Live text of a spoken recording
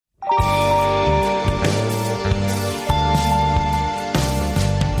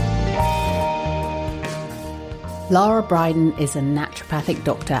Lara Briden is a naturopathic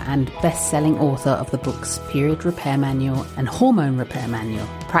doctor and best-selling author of the books Period Repair Manual and Hormone Repair Manual,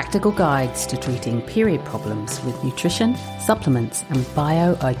 practical guides to treating period problems with nutrition, supplements and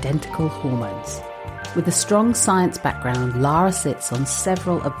bioidentical hormones. With a strong science background, Lara sits on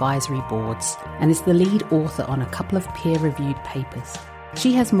several advisory boards and is the lead author on a couple of peer-reviewed papers.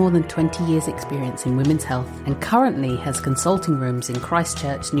 She has more than 20 years' experience in women's health and currently has consulting rooms in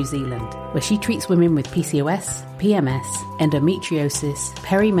Christchurch, New Zealand, where she treats women with PCOS, PMS, endometriosis,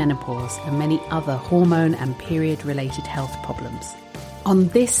 perimenopause, and many other hormone and period-related health problems. On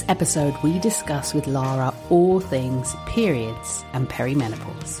this episode, we discuss with Lara all things periods and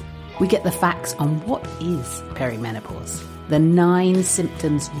perimenopause. We get the facts on what is perimenopause, the 9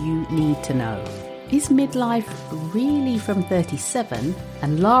 symptoms you need to know. Is midlife really from 37?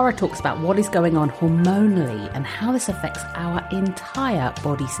 And Lara talks about what is going on hormonally and how this affects our entire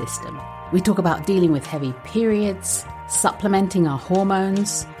body system. We talk about dealing with heavy periods, supplementing our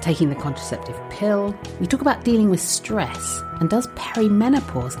hormones, taking the contraceptive pill. We talk about dealing with stress. And does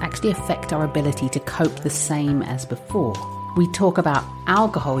perimenopause actually affect our ability to cope the same as before? We talk about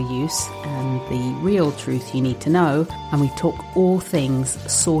alcohol use and the real truth you need to know, and we talk all things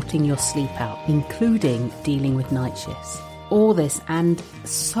sorting your sleep out, including dealing with night shifts. All this and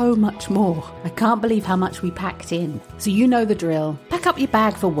so much more. I can't believe how much we packed in. So you know the drill. Pack up your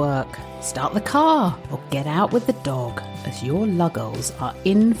bag for work, start the car, or get out with the dog, as your luggles are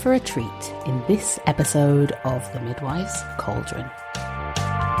in for a treat in this episode of The Midwife's Cauldron.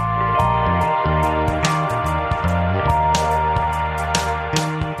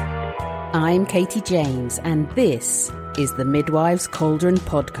 I'm Katie James, and this is the Midwife's Cauldron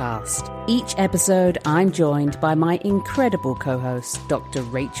podcast. Each episode, I'm joined by my incredible co-host, Dr.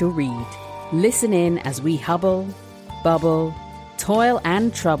 Rachel Reed. Listen in as we hubble, bubble, toil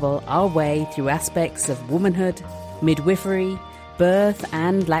and trouble our way through aspects of womanhood, midwifery, birth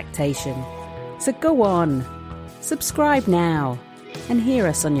and lactation. So go on, subscribe now, and hear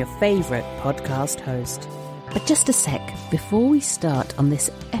us on your favourite podcast host. But just a sec, before we start on this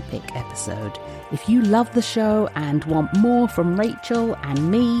epic episode, if you love the show and want more from Rachel and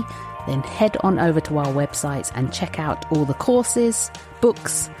me, then head on over to our website and check out all the courses,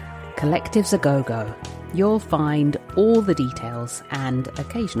 books, collectives a go-go. You'll find all the details and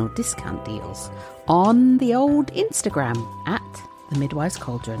occasional discount deals on the old Instagram at The Midwife's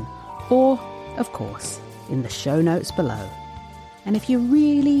Cauldron, or, of course, in the show notes below. And if you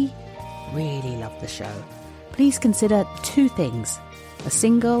really, really love the show, please consider 2 things: a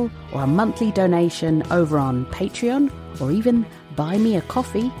single or a monthly donation over on Patreon, or even buy me a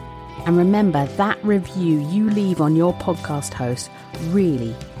coffee. And remember, that review you leave on your podcast host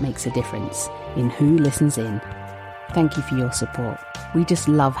really makes a difference in who listens in. Thank you for your support. We just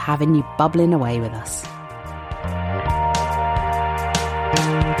love having you bubbling away with us.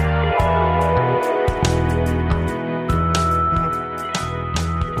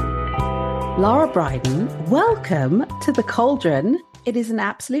 Lara Briden, welcome to the Cauldron. It is an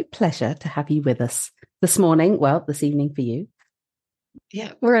absolute pleasure to have you with us this morning. Well, this evening for you.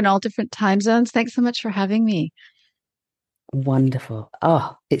 Yeah, we're in all different time zones. Thanks so much for having me. Wonderful.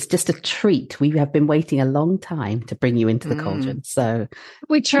 Oh, it's just a treat. We have been waiting a long time to bring you into the Cauldron. So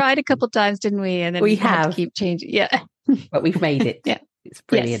we tried a couple of times, didn't we? And then we had to keep changing. Yeah. But we've made it. Yeah. It's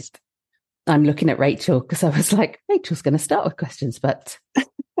brilliant. Yes. I'm looking at Rachel because I was like, Rachel's going to start with questions, but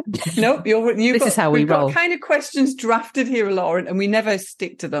nope, this is how we roll. We've got kind of questions drafted here, Lauren, and we never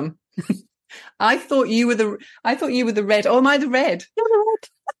stick to them. I thought you were the red. Oh, am I the red? You're the red.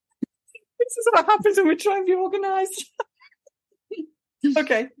 This is what happens when we try and be organised.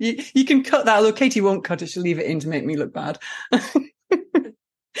 Okay, you can cut that. Although Katie won't cut it, she'll leave it in to make me look bad.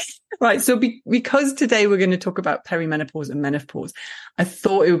 Right, so because today we're going to talk about perimenopause and menopause, I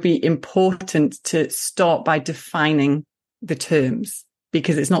thought it would be important to start by defining the terms,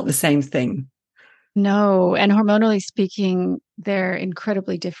 because it's not the same thing. No, and hormonally speaking, they're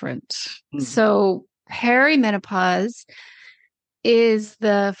incredibly different. So perimenopause is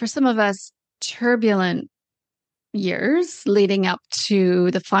for some of us, turbulent years leading up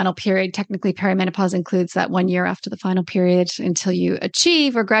to the final period. Technically, perimenopause includes that 1 year after the final period until you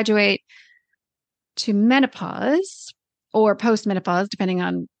achieve or graduate to menopause or postmenopause, depending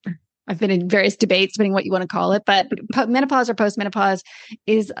on, I've been in various debates, depending what you want to call it, but menopause or postmenopause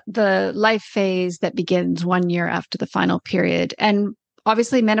is the life phase that begins 1 year after the final period. And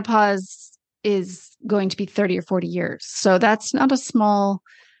obviously menopause is going to be 30 or 40 years. So that's not a small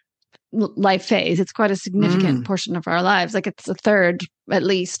life phase. It's quite a significant portion of our lives. Like it's a third at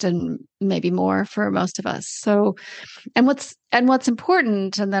least, and maybe more for most of us. So, and what's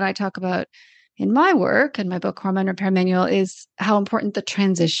important, and that I talk about in my work and my book, Hormone Repair Manual, is how important the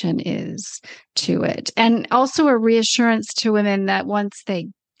transition is to it. And also a reassurance to women that once they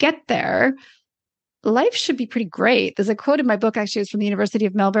get there, life should be pretty great. There's a quote in my book, actually, it was from the University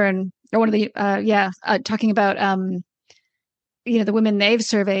of Melbourne, or one of the, talking about, the women they've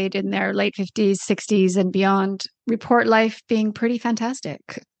surveyed in their late 50s, 60s and beyond report life being pretty fantastic.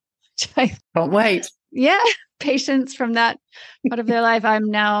 Can't wait. Yeah, patients from that part of their life. I'm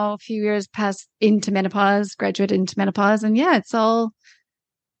now a few years past into menopause, graduate into menopause. And yeah, it's all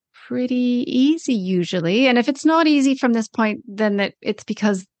pretty easy usually. And if it's not easy from this point, then it's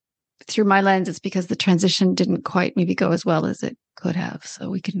because through my lens, it's because the transition didn't quite maybe go as well as it could have. So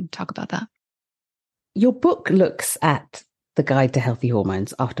we can talk about that. Your book looks at the guide to healthy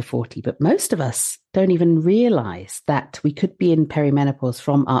hormones after 40, but most of us don't even realize that we could be in perimenopause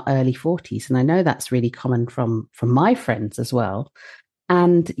from our early 40s. And I know that's really common from my friends as well.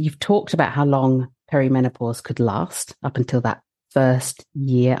 And you've talked about how long perimenopause could last up until that first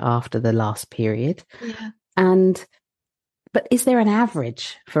year after the last period. Yeah. But is there an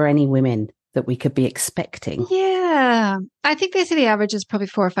average for any women that we could be expecting? Yeah. I think they say the average is probably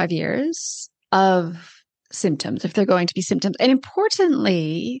 4 or 5 years of symptoms, if they're going to be symptoms. And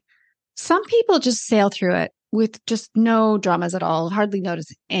importantly, some people just sail through it with just no dramas at all, hardly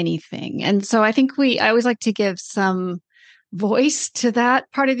notice anything. And so I think I always like to give some voice to that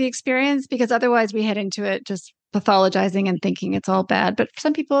part of the experience, because otherwise we head into it just pathologizing and thinking it's all bad. But for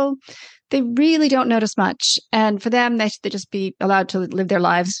some people, they really don't notice much. And for them, they should just be allowed to live their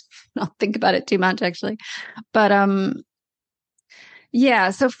lives, not think about it too much, actually. But yeah,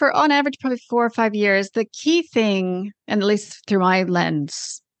 so for on average, probably 4 or 5 years, the key thing, and at least through my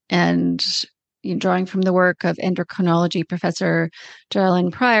lens and drawing from the work of endocrinology professor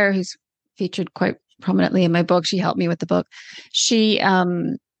Geraldine Pryor, who's featured quite prominently in my book, she helped me with the book. She's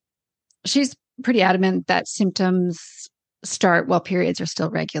pretty adamant that symptoms start while periods are still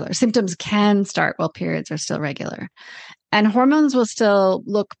regular. Symptoms can start while periods are still regular. And hormones will still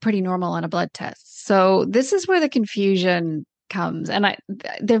look pretty normal on a blood test. So this is where the confusion comes. And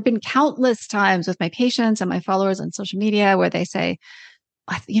there have been countless times with my patients and my followers on social media where they say,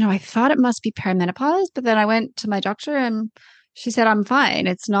 I thought it must be perimenopause, but then I went to my doctor and she said, I'm fine.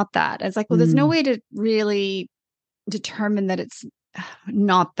 It's not that. It's like, well, there's no way to really determine that it's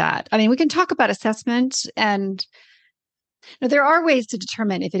not that. I mean, we can talk about assessment, and there are ways to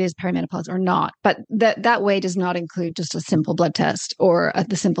determine if it is perimenopause or not, but that way does not include just a simple blood test or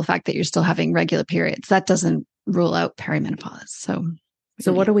the simple fact that you're still having regular periods. That doesn't rule out perimenopause.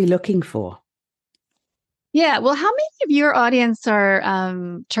 So what are we looking for? Yeah. Well, how many of your audience are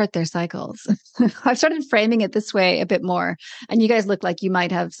chart their cycles? I've started framing it this way a bit more, and you guys look like you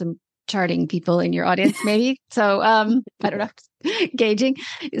might have some charting people in your audience, maybe. So I don't know, gauging.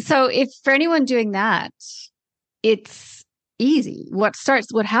 So if for anyone doing that, it's easy. What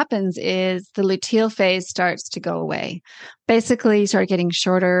happens is the luteal phase starts to go away. Basically, you start getting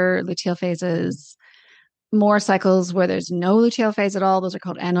shorter luteal phases, more cycles where there's no luteal phase at all. Those are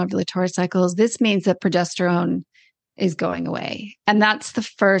called anovulatory cycles. This means that progesterone is going away. And that's the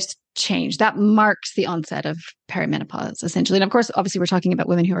first change. That marks the onset of perimenopause, essentially. And of course, obviously, we're talking about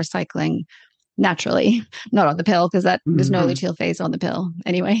women who are cycling naturally, not on the pill, because there's no luteal phase on the pill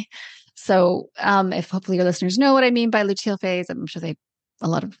anyway. So if hopefully your listeners know what I mean by luteal phase, I'm sure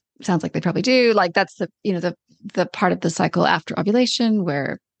sounds like they probably do. Like that's the part of the cycle after ovulation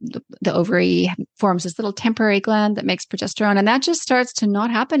where the ovary forms this little temporary gland that makes progesterone, and that just starts to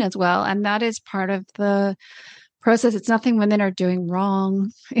not happen as well. And that is part of the process. It's nothing women are doing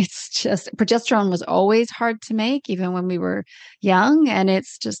wrong. It's just progesterone was always hard to make, even when we were young. And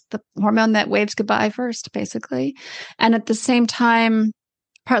it's just the hormone that waves goodbye first, basically. And at the same time,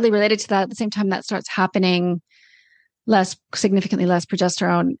 partly related to that, at the same time that starts happening, significantly less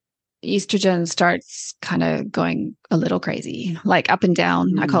progesterone, estrogen starts kind of going a little crazy, like up and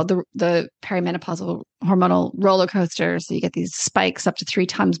down. I call it the perimenopausal hormonal roller coaster. So you get these spikes up to 3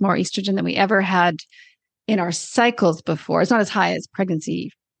 times more estrogen than we ever had in our cycles before. It's not as high as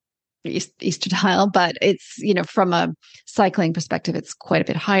pregnancy estradiol, but it's, from a cycling perspective, it's quite a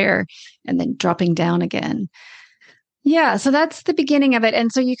bit higher, and then dropping down again. Yeah. So that's the beginning of it.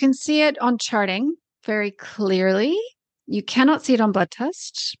 And so you can see it on charting very clearly. You cannot see it on blood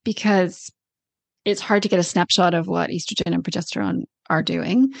test because it's hard to get a snapshot of what estrogen and progesterone are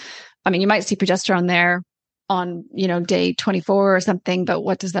doing. I mean, you might see progesterone there on, day 24 or something, but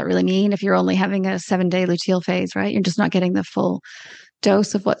what does that really mean if you're only having a 7-day luteal phase, right? You're just not getting the full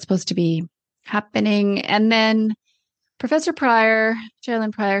dose of what's supposed to be happening. And then Professor Pryor,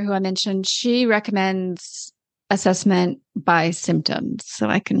 Geraldine Pryor, who I mentioned, she recommends assessment by symptoms. So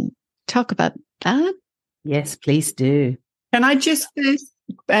I can talk about that? Yes, please do. Can I just first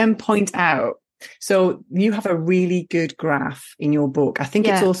point out, so you have a really good graph in your book. I think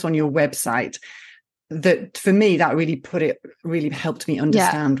it's also on your website. That for me, that really helped me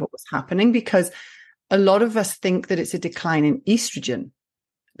understand what was happening, because a lot of us think that it's a decline in estrogen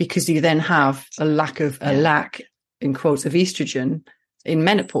because you then have a lack in quotes of estrogen in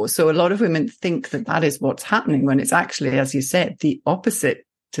menopause. So a lot of women think that is what's happening, when it's actually, as you said, the opposite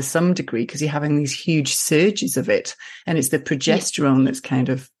to some degree, because you're having these huge surges of it, and it's the progesterone that's kind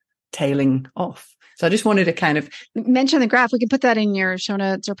of tailing off. So I just wanted to kind of mention the graph. We can put that in your show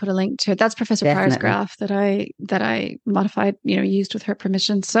notes or put a link to it. That's Professor Pryor's graph that I modified, used with her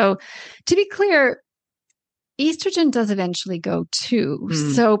permission. So to be clear, estrogen does eventually go too.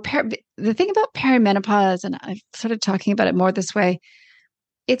 So the thing about perimenopause, and I've started talking about it more this way,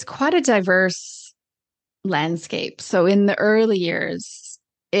 it's quite a diverse landscape. So in the early years,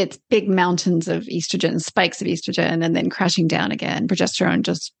 it's big mountains of estrogen, spikes of estrogen, and then crashing down again, progesterone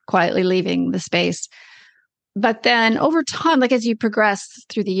just quietly leaving the space. But then over time, like as you progress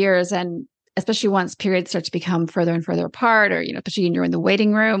through the years, and especially once periods start to become further and further apart, or, especially when you're in the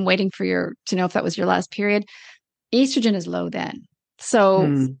waiting room, waiting for to know if that was your last period, estrogen is low then.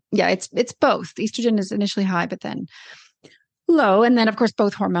 So it's both. Estrogen is initially high, but then low. And then of course,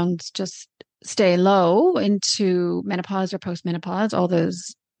 both hormones just stay low into menopause or postmenopause, all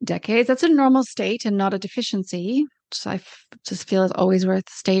those decades. That's a normal state and not a deficiency. So I just feel it's always worth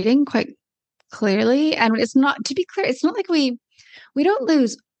stating quite clearly. And it's not, to be clear, it's not like we don't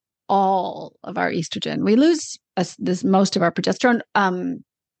lose all of our estrogen. We lose most of our progesterone.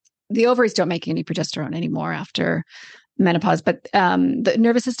 The ovaries don't make any progesterone anymore after menopause, but the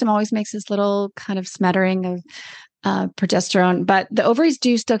nervous system always makes this little kind of smattering of progesterone. But the ovaries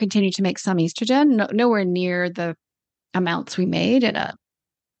do still continue to make some estrogen, nowhere near the amounts we made in a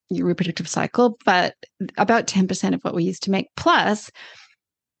reproductive cycle, but about 10% of what we used to make. Plus,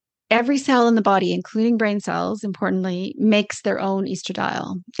 every cell in the body, including brain cells, importantly, makes their own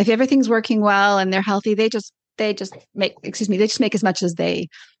estradiol. If everything's working well and they're healthy, they just make as much as they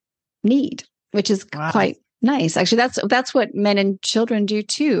need, which is quite nice. Actually, that's what men and children do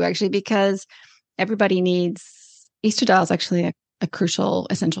too, actually, because everybody needs estradiol is actually a crucial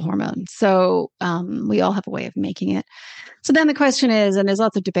essential hormone. So we all have a way of making it. So then the question is, and there's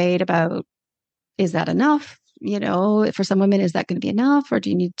lots of debate about, is that enough? For some women, is that going to be enough, or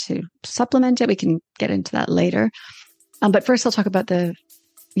do you need to supplement it? We can get into that later. But first, I'll talk about the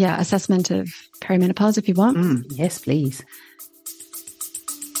assessment of perimenopause if you want. Yes, please.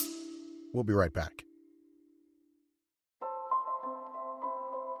 We'll be right back.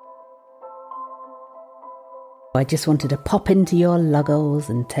 I just wanted to pop into your luggles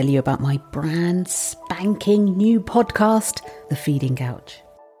and tell you about my brand spanking new podcast, The Feeding Couch.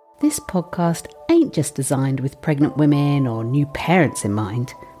 This podcast ain't just designed with pregnant women or new parents in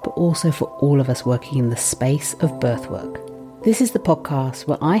mind, but also for all of us working in the space of birth work. This is the podcast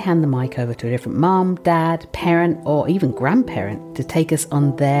where I hand the mic over to a different mum, dad, parent, or even grandparent to take us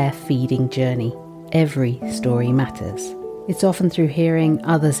on their feeding journey. Every story matters. It's often through hearing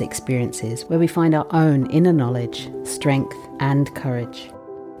others' experiences where we find our own inner knowledge, strength, and courage.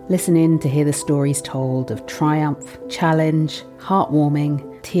 Listen in to hear the stories told of triumph, challenge,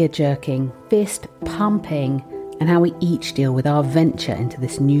 heartwarming, tear-jerking, fist-pumping, and how we each deal with our venture into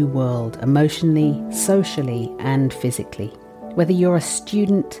this new world emotionally, socially, and physically. Whether you're a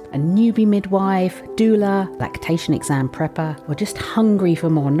student, a newbie midwife, doula, lactation exam prepper, or just hungry for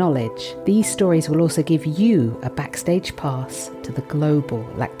more knowledge, these stories will also give you a backstage pass to the global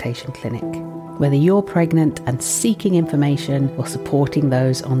lactation clinic. Whether you're pregnant and seeking information or supporting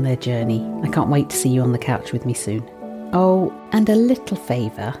those on their journey, I can't wait to see you on the couch with me soon. Oh, and a little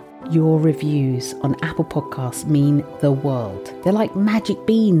favour. Your reviews on Apple Podcasts mean the world. They're like magic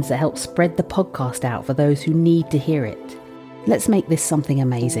beans that help spread the podcast out for those who need to hear it. Let's make this something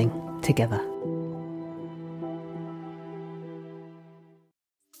amazing together.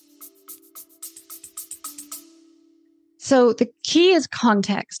 So the key is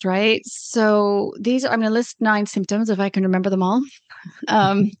context, right? So I'm going to list 9 symptoms if I can remember them all.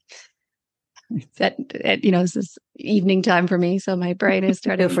 This is evening time for me, so my brain is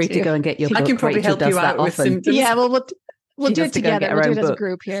starting. Feel free to go and get your book. I can probably help you out with symptoms. Yeah, well, we'll do it together. We'll do it as a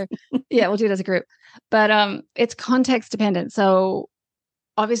group here. Yeah, we'll do it as a group. But it's context dependent. So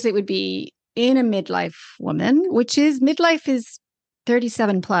obviously it would be in a midlife woman, midlife is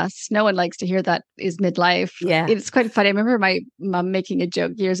 37 plus. No one likes to hear that is midlife. Yeah. It's quite funny. I remember my mom making a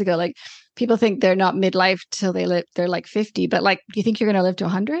joke years ago, like people think they're not midlife till they're like 50, but like, do you think you're going to live to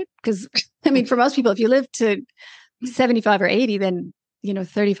 100? Because I mean, for most people, if you live to 75 or 80, then,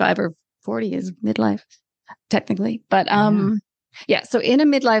 35 or 40 is midlife, technically. But so in a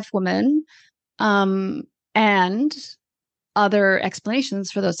midlife woman, and other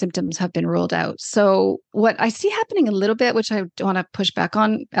explanations for those symptoms have been ruled out. So what I see happening a little bit, which I want to push back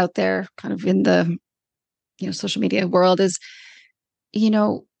on out there kind of in the, social media world is,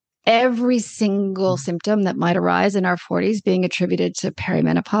 every single symptom that might arise in our 40s being attributed to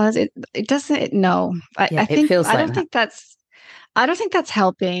perimenopause. It doesn't, no. I think, feels I don't think that's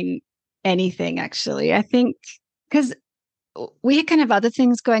helping anything, actually. I think because we can have other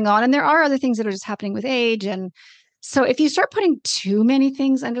things going on, and there are other things that are just happening with age. And so if you start putting too many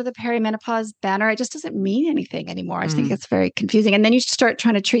things under the perimenopause banner, it just doesn't mean anything anymore. I just think it's very confusing. And then you start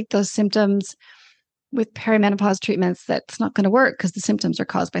trying to treat those symptoms with perimenopause treatments. That's not going to work because the symptoms are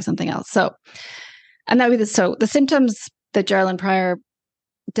caused by something else. So, and that would be the symptoms that Geraldine Pryor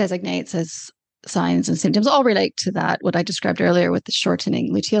designates as signs and symptoms all relate to that, what I described earlier with the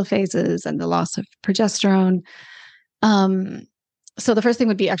shortening luteal phases and the loss of progesterone. So the first thing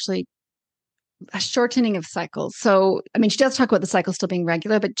would be actually a shortening of cycles. So, I mean, she does talk about the cycle still being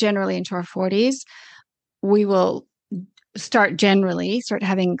regular, but generally into our 40s, we will start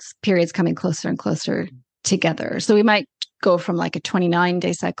having periods coming closer and closer together. So we might go from like a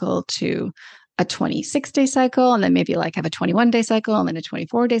 29-day cycle to a 26-day cycle, and then maybe like have a 21-day cycle and then a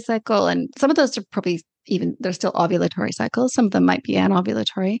 24-day cycle. And some of those are probably they're still ovulatory cycles. Some of them might be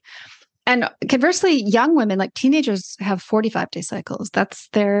anovulatory. And conversely, young women, like teenagers, have 45-day cycles. That's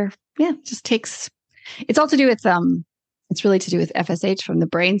it just takes, it's all to do with, it's really to do with FSH from the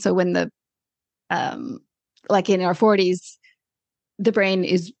brain. So when like in our 40s, the brain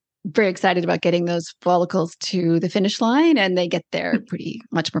is very excited about getting those follicles to the finish line, and they get there pretty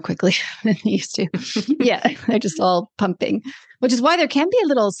much more quickly than they used to. Yeah, they're just all pumping, which is why there can be a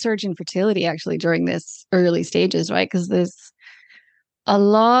little surge in fertility actually during this early stages, right? Because there's a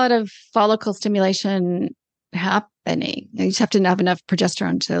lot of follicle stimulation happening. You just have to have enough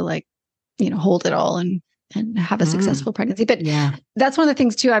progesterone to hold it all and have a successful pregnancy. But that's one of the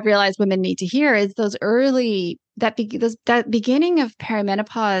things too I've realized women need to hear is those early, that beginning of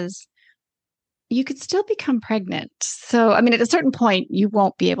perimenopause, you could still become pregnant. So, I mean, at a certain point you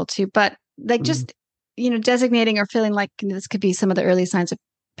won't be able to, but just, designating or feeling like this could be some of the early signs of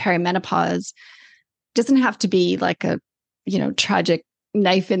perimenopause doesn't have to be like a, tragic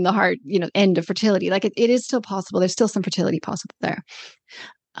knife in the heart, end of fertility. Like it is still possible. There's still some fertility possible there.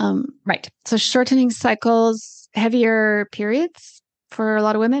 Right. So shortening cycles, heavier periods for a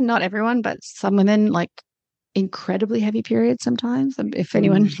lot of women, not everyone, but some women like incredibly heavy periods sometimes. If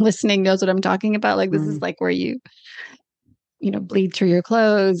anyone listening knows what I'm talking about, like this is like where you bleed through your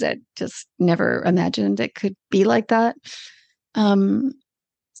clothes. I just never imagined it could be like that.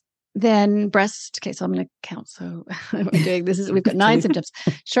 Then breast, okay, so I'm going to count. So we're doing we've got 9 symptoms.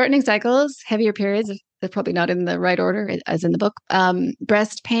 Shortening cycles, heavier periods, they're probably not in the right order as in the book.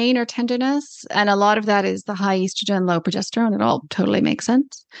 Breast pain or tenderness. And a lot of that is the high estrogen, low progesterone. It all totally makes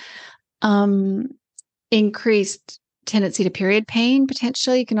sense. Increased tendency to period pain,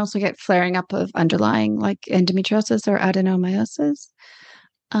 potentially. You can also get flaring up of underlying like endometriosis or adenomyosis.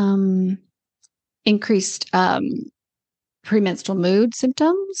 Increased premenstrual mood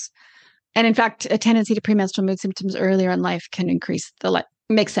symptoms. And in fact, a tendency to premenstrual mood symptoms earlier in life can increase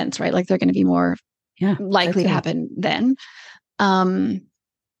makes sense, right? Like they're going to be more likely to happen then.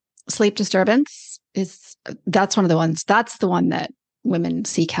 Sleep disturbance that's one of the ones. That's the one that women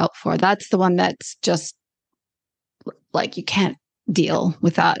seek help for. That's the one that's just like you can't deal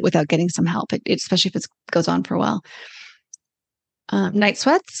with that without getting some help, especially if it goes on for a while. Night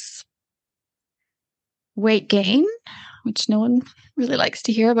sweats, weight gain, which no one really likes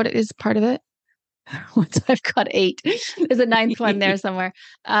to hear, but it is part of it. Once I've got 8, there's a 9th one there somewhere.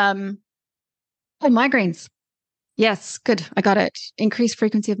 Migraines. Yes, good. I got it. Increased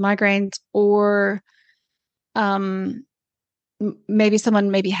frequency of migraines, or maybe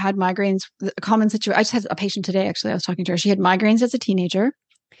someone had migraines. A common situation. I just had a patient today, actually. I was talking to her. She had migraines as a teenager.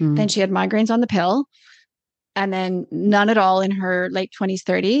 Then she had migraines on the pill, and then none at all in her late 20s,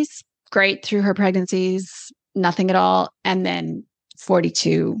 30s. Great through her pregnancies, nothing at all. And then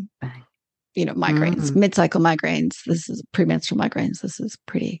 42, migraines, mid-cycle migraines. This is premenstrual migraines. This is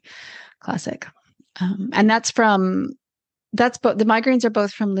pretty classic. And the migraines are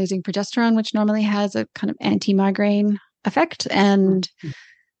both from losing progesterone, which normally has a kind of anti-migraine effect, and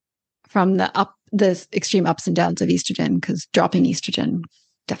from the extreme ups and downs of estrogen, because dropping estrogen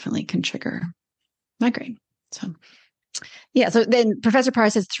definitely can trigger migraine. So so then Professor Pryor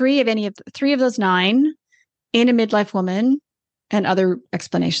says 3 of those 9 in a midlife woman, and other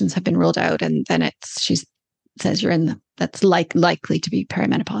explanations have been ruled out. And then she says you're that's likely to be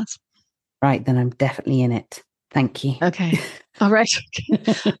perimenopause. Right, then I'm definitely in it. Thank you. Okay. All right.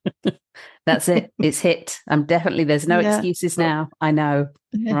 That's it. It's hit. There's no excuses now. I know.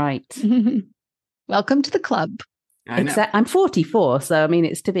 Yeah. Right. Welcome to the club. I know. I'm 44, so I mean,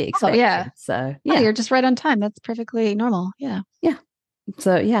 it's to be expected. Oh, yeah. So yeah, you're just right on time. That's perfectly normal. Yeah. Yeah.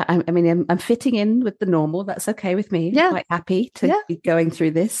 So yeah, I'm fitting in with the normal. That's okay with me. Yeah. I'm quite happy to be going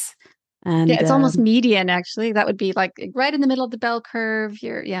through this. And yeah, it's almost median, actually. That would be like right in the middle of the bell curve.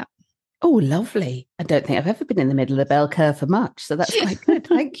 Oh, lovely. I don't think I've ever been in the middle of the bell curve for much. So that's quite good.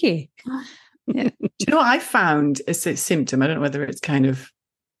 Thank you. Yeah. Do you know what I found as a symptom? I don't know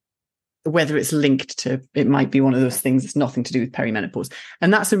whether it's linked to, it might be one of those things that's nothing to do with perimenopause.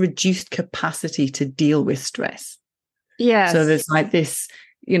 And that's a reduced capacity to deal with stress. Yes. So there's like this,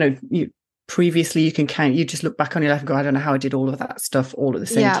 previously you just look back on your life and go, I don't know how I did all of that stuff all at the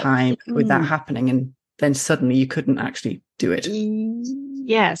same time with that happening. And then suddenly you couldn't actually do it.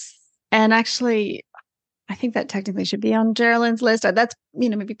 Yes. And actually, I think that technically should be on Geraldine's list. That's,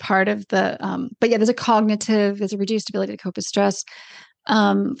 maybe part of the, but yeah, there's a reduced ability to cope with stress.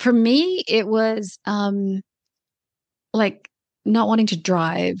 For me, it was like not wanting to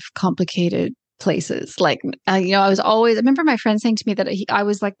drive complicated places. Like, I remember my friend saying to me that I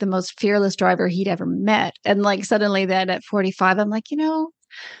was like the most fearless driver he'd ever met. And like suddenly then at 45, I'm like, I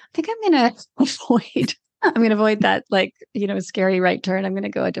think I'm going to avoid that, like, scary right turn. I'm going to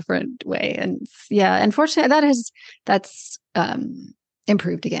go a different way. And yeah, unfortunately that's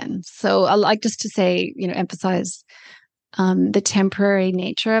improved again. So I like just to say, emphasize the temporary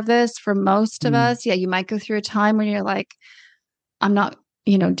nature of this for most of us. Yeah, you might go through a time when you're like, I'm not,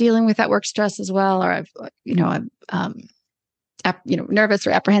 dealing with that work stress as well, or I'm nervous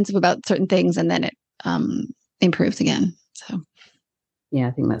or apprehensive about certain things, and then it improves again. So, yeah,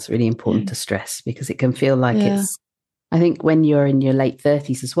 I think that's really important to stress, because it can feel like I think when you're in your late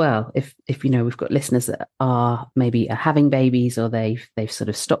 30s as well, if we've got listeners that are maybe having babies, or they've sort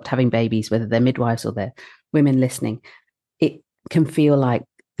of stopped having babies, whether they're midwives or they're women listening, it can feel like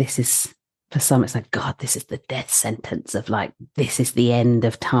this is, for some, it's like, God, this is the death sentence of like, this is the end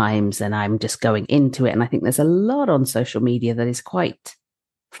of times and I'm just going into it. And I think there's a lot on social media that is quite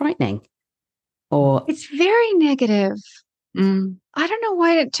frightening. Or it's very negative. I don't know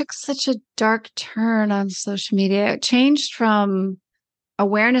why it took such a dark turn on social media. It changed from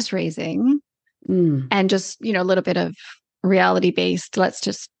awareness raising and just, a little bit of reality based, let's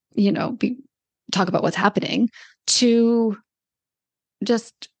just, talk about what's happening, to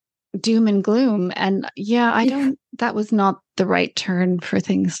just doom and gloom. And that was not the right turn for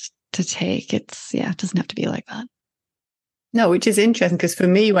things to take. It doesn't have to be like that. No, which is interesting, because for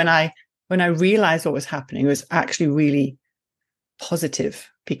me, when I realized what was happening, it was actually really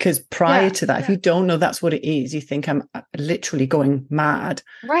positive, because prior to that, if you don't know that's what it is, you think I'm literally going mad,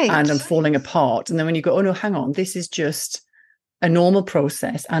 right, and I'm falling apart. And then when you go, oh no, hang on, this is just a normal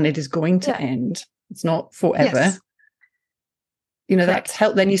process and it is going to end. It's not forever. Yes. That's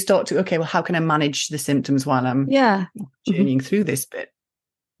helped. Then you start to, okay, well, how can I manage the symptoms while I'm journeying through this bit?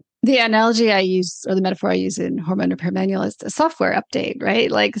 The analogy I use, or the metaphor I use in Hormone Repair Manual, is a software update, right?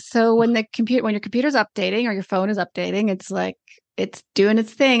 Like, so when your computer's updating or your phone is updating, it's like, it's doing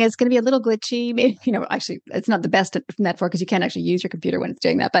its thing. It's going to be a little glitchy. Maybe, actually, it's not the best metaphor, because you can't actually use your computer when it's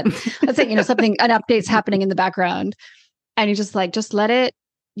doing that. But let's say, an update's happening in the background, and you just let it,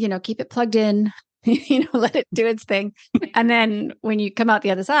 keep it plugged in, let it do its thing. And then when you come out the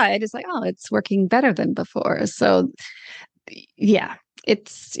other side, it's like, oh, it's working better than before. So yeah,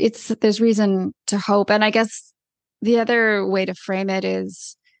 there's reason to hope. And I guess the other way to frame it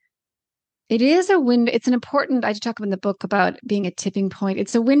is, it is a window. It's an important, I talk in the book about being a tipping point.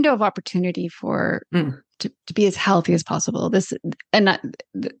 It's a window of opportunity for to be as healthy as possible.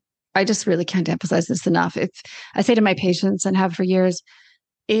 I just really can't emphasize this enough. I say to my patients, and have for years,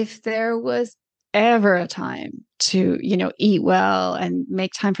 if there was ever a time to, eat well and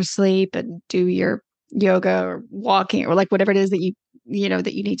make time for sleep and do your yoga or walking or like whatever it is that you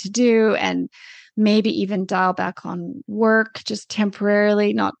need to do, and maybe even dial back on work just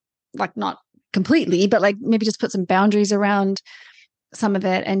temporarily, not completely, but like maybe just put some boundaries around some of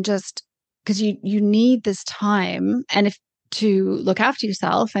it, and just because you need this time, and to look after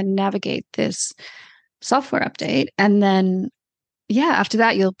yourself and navigate this software update. And then after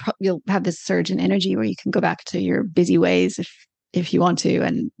that, you'll have this surge in energy where you can go back to your busy ways if you want to,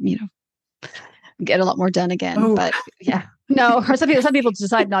 and get a lot more done again. Oh. But or some people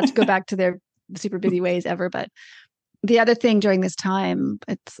decide not to go back to their super busy ways ever. But the other thing during this time,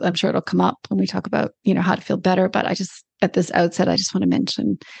 I'm sure it'll come up when we talk about how to feel better. But at this outset, I just want to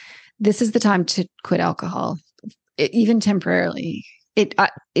mention, this is the time to quit alcohol, even temporarily.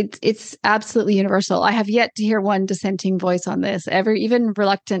 it's absolutely universal. I have yet to hear one dissenting voice on this. Even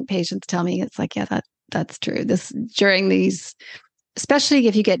reluctant patients tell me it's like, yeah, that's true. This during these, especially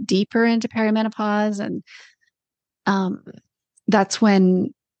if you get deeper into perimenopause, and that's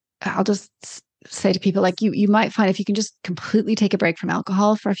when I'll just say to people, like, you might find if you can just completely take a break from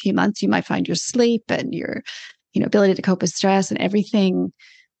alcohol for a few months, you might find your sleep and your ability to cope with stress and everything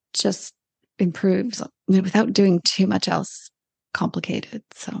just improves without doing too much else complicated.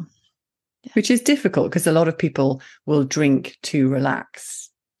 So, yeah. Which is difficult because a lot of people will drink to relax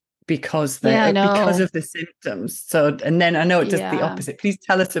because because of the symptoms. So, and then I know it does the opposite. Please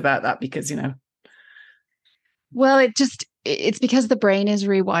tell us about that because Well, it's because the brain is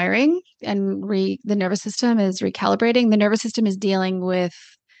rewiring and the nervous system is recalibrating. The nervous system is dealing with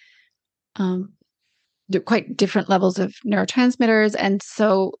quite different levels of neurotransmitters, and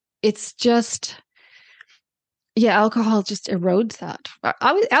so it's just. Yeah, alcohol just erodes that.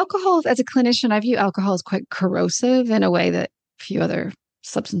 Alcohol, as a clinician, I view alcohol as quite corrosive in a way that few other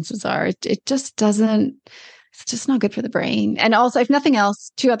substances are. It just doesn't. It's just not good for the brain. And also, if nothing else,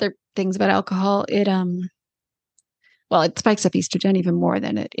 two other things about alcohol. It spikes up estrogen even more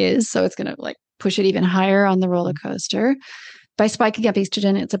than it is, so it's going to push it even higher on the roller coaster. By spiking up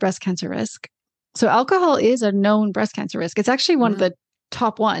estrogen, it's a breast cancer risk. So alcohol is a known breast cancer risk. It's actually one of the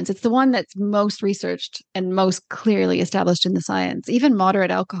top ones. It's the one that's most researched and most clearly established in the science. Even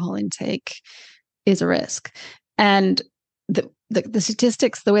moderate alcohol intake is a risk. And the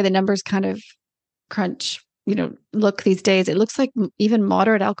statistics, the way the numbers kind of crunch, look these days, it looks like even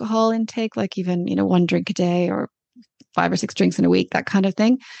moderate alcohol intake, like even, 1 drink a day or 5 or 6 drinks in a week, that kind of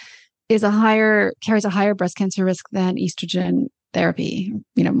thing, carries a higher breast cancer risk than estrogen therapy,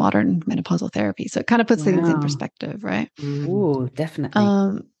 modern menopausal therapy. So it kind of puts things in perspective, right? Oh,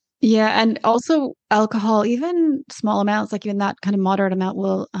 definitely. Yeah. And also alcohol, even small amounts, like even that kind of moderate amount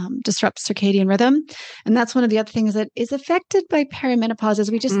will disrupt circadian rhythm. And that's one of the other things that is affected by perimenopause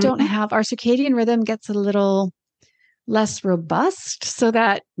is we just don't have, our circadian rhythm gets a little less robust, so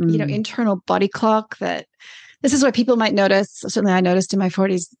that, internal body clock this is what people might notice. Certainly I noticed in my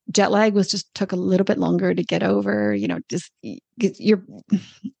 40s, jet lag took a little bit longer to get over, just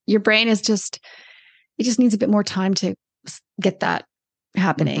your brain it just needs a bit more time to get that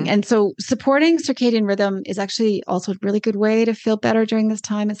happening. And so supporting circadian rhythm is actually also a really good way to feel better during this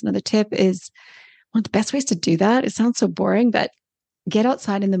time. It's another tip is one of the best ways to do that. It sounds so boring, but get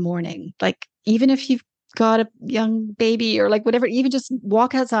outside in the morning. Like even if you've got a young baby or whatever, even just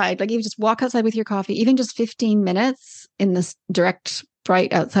walk outside, even just walk outside with your coffee, even just 15 minutes in this direct,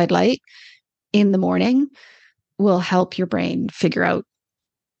 bright outside light in the morning will help your brain figure out,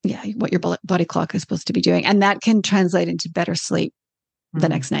 what your body clock is supposed to be doing. And that can translate into better sleep the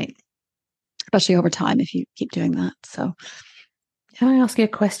next night, especially over time if you keep doing that. So can I ask you a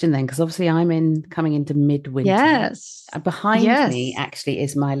question then? Because obviously I'm coming into midwinter. Yes. Behind me actually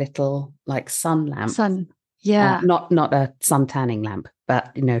is my little sun lamp. Not a sun tanning lamp,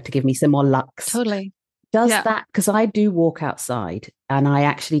 but to give me some more lux. Totally. Does that, because I do walk outside and I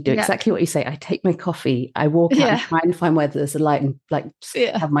actually do exactly what you say. I take my coffee, I walk out and try and find where there's a light and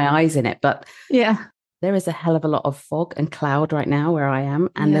have my eyes in it. But there is a hell of a lot of fog and cloud right now where I am,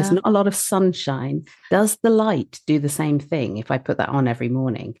 and there's not a lot of sunshine. Does the light do the same thing if I put that on every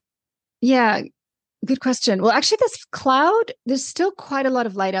morning? Yeah, good question. Well, actually, this cloud, there's still quite a lot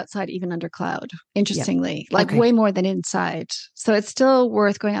of light outside, even under cloud, interestingly, way more than inside. So it's still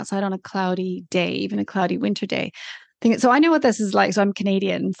worth going outside on a cloudy day, even a cloudy winter day. So I know what this is like. So I'm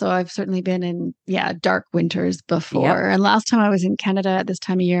Canadian, so I've certainly been in, dark winters before. And last time I was in Canada at this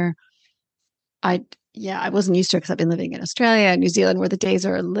time of year, I wasn't used to it because I've been living in Australia and New Zealand, where the days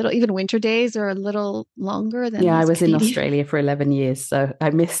are even winter days are a little longer than. Yeah, I was Canadian. in Australia for 11 years, so I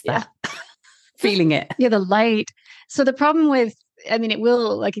missed that. Feeling it. Yeah, the light. So the problem with, it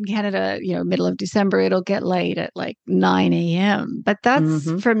will, in Canada, middle of December, it'll get light at 9 a.m. But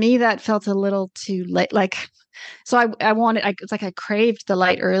that's, for me, that felt a little too late. So it's I craved the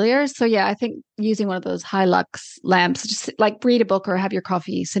light earlier. So yeah, I think using one of those high lux lamps, just read a book or have your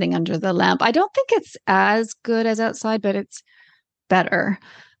coffee sitting under the lamp. I don't think it's as good as outside, but it's better.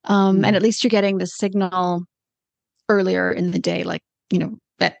 And at least you're getting the signal earlier in the day,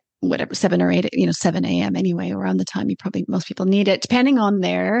 at whatever, 7 or 8, 7 a.m. anyway, around the time most people need it, depending on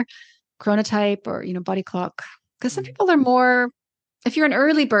their chronotype or, body clock. Because some people are more, if you're an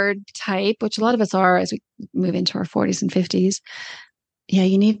early bird type, which a lot of us are as we move into our 40s and 50s,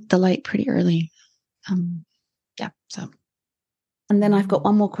 you need the light pretty early. So. And then I've got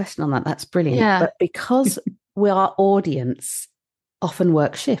one more question on that. That's brilliant. Yeah. But because our audience often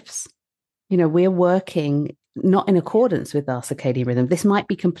work shifts, we're working not in accordance with our circadian rhythm. This might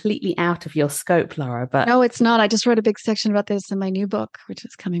be completely out of your scope, Lara, but no, it's not. I just wrote a big section about this in my new book, which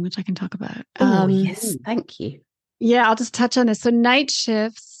is coming, which I can talk about. Yes, thank you. Yeah, I'll just touch on this. So night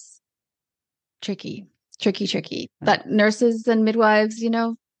shifts, tricky. But nurses and midwives,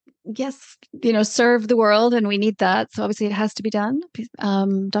 yes, serve the world, and we need that. So obviously it has to be done.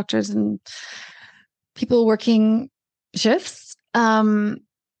 Doctors and people working shifts.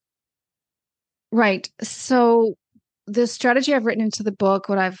 Right. So the strategy I've written into the book,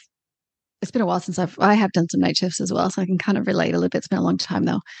 it's been a while since I have done some night shifts as well, so I can kind of relate a little bit. It's been a long time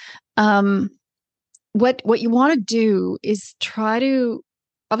though. What you want to do is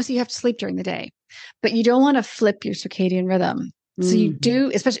obviously you have to sleep during the day, but you don't want to flip your circadian rhythm. So you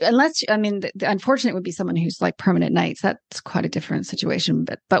do, especially the unfortunate would be someone who's like permanent nights. That's quite a different situation.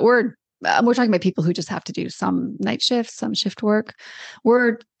 But we're talking about people who just have to do some night shifts, some shift work.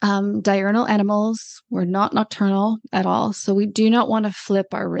 We're diurnal animals. We're not nocturnal at all. So we do not want to flip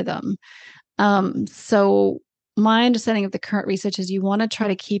our rhythm. So my understanding of the current research is you want to try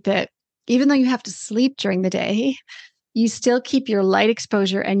to keep it, even though you have to sleep during the day, you still keep your light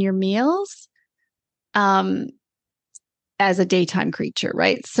exposure and your meals as a daytime creature,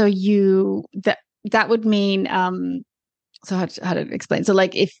 right? So that would mean so how to explain? So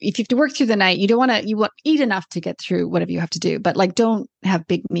like if you have to work through the night, you want to eat enough to get through whatever you have to do, but like don't have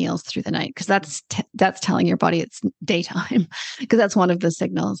big meals through the night, because that's telling your body it's daytime, because that's one of the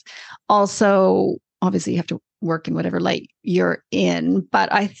signals. Also, obviously you have to work in whatever light you're in,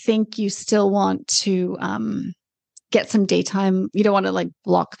 but I think you still want to get some daytime. You don't want to like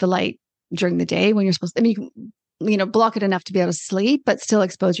block the light during the day when you're supposed to. I mean, block it enough to be able to sleep, but still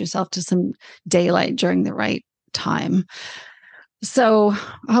expose yourself to some daylight during the right time. So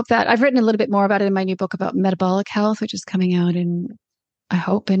I hope that I've written a little bit more about it in my new book about metabolic health, which is coming out I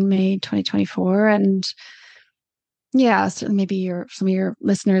hope in May 2024. And yeah, certainly maybe some of your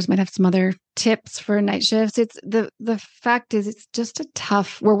listeners might have some other tips for night shifts. It's the fact is it's just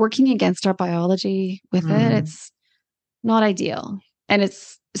we're working against our biology with it. It's not ideal. And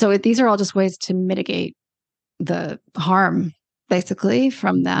these are all just ways to mitigate the harm basically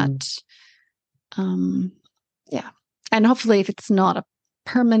from that. Yeah. And hopefully if it's not a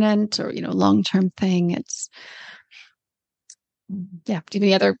permanent or, long-term thing, it's, yeah. Do you have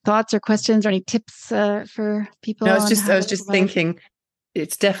any other thoughts or questions or any tips for people? No, I was just thinking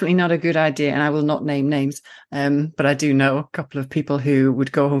it's definitely not a good idea, and I will not name names. But I do know a couple of people who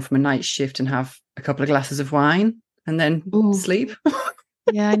would go home from a night shift and have a couple of glasses of wine and then sleep.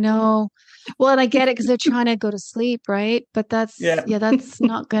 Yeah, I know. Well, and I get it because they're trying to go to sleep, right? But that's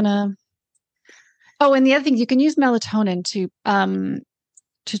not gonna. Oh, and the other thing, you can use melatonin to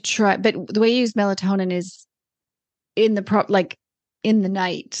try, but the way you use melatonin is in the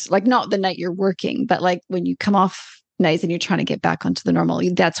night, like not the night you're working, but like when you come off nights and you're trying to get back onto the normal,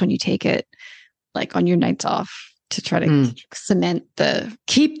 that's when you take it like on your nights off to try to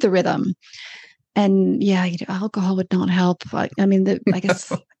keep the rhythm. And yeah, alcohol would not help. I guess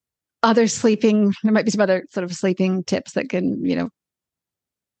there might be some other sort of sleeping tips that can,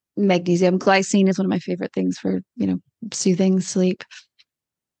 magnesium, glycine is one of my favorite things for, soothing sleep.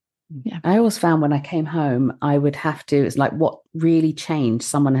 Yeah. I always found when I came home, it's like what really changed,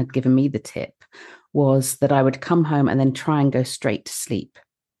 someone had given me the tip, was that I would come home and then try and go straight to sleep.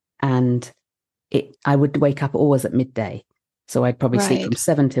 And I would wake up always at midday. So I'd probably sleep from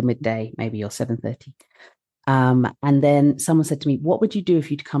 7 to midday, maybe, or 7:30. And then someone said to me, what would you do if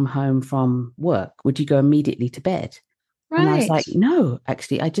you'd come home from work? Would you go immediately to bed? Right. And I was like, no,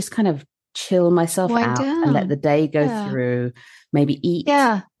 actually, I just kind of chill myself out and let the day go through, maybe eat,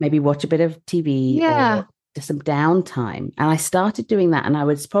 maybe watch a bit of TV or just some downtime. And I started doing that, and I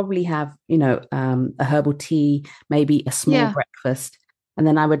would probably have, a herbal tea, maybe a small breakfast. And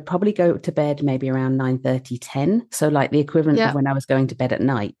then I would probably go to bed maybe around 9:30, 10. So like the equivalent of when I was going to bed at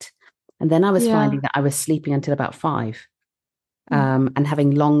night. And then I was finding that I was sleeping until about 5 and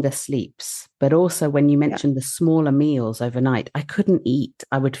having longer sleeps. But also when you mentioned the smaller meals overnight, I couldn't eat.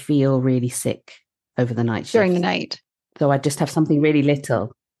 I would feel really sick over the night shift. During the night. So I'd just have something really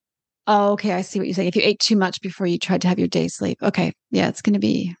little. Oh, okay. I see what you're saying. If you ate too much before you tried to have your day sleep. Okay. Yeah, it's going to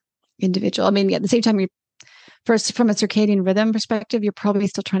be individual. I mean, at the same time, first, from a circadian rhythm perspective, you're probably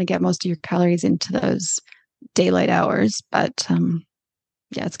still trying to get most of your calories into those daylight hours. But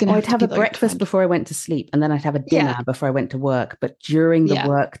it's going to I'd have a breakfast before I went to sleep, and then I'd have a dinner before I went to work. But during the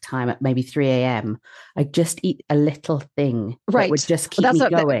work time at maybe 3 a.m., I'd just eat a little thing that would just keep me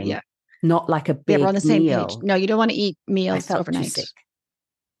going. Not like a big we're on the same meal. page. No, you don't want to eat meals I felt overnight. Too sick.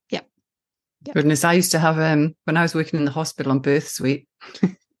 Yeah. Goodness, I used to have when I was working in the hospital on birth suite,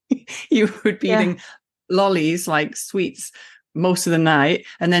 you would be eating lollies, like sweets, most of the night,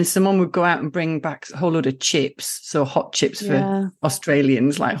 and then someone would go out and bring back a whole load of chips, so hot chips for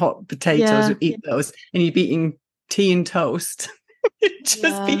Australians, like hot potatoes, would eat those, and you'd be eating tea and toast. It'd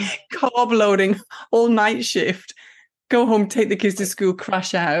just be carb loading all night shift. Go home, take the kids to school,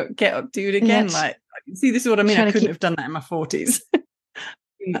 crash out, get up, do it again. Like, see, this is what I mean. I couldn't have done that in my 40s.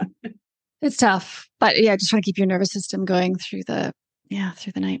 It's tough, but just trying to keep your nervous system going through the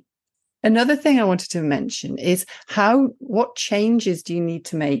night. Another thing I wanted to mention is what changes do you need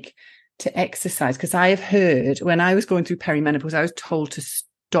to make to exercise? Because I have heard when I was going through perimenopause, I was told to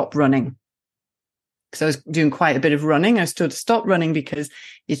stop running. Because I was doing quite a bit of running. I was told to stop running because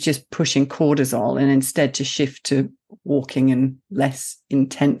it's just pushing cortisol, and instead to shift to walking and less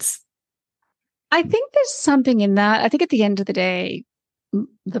intense. I think there's something in that. I think at the end of the day,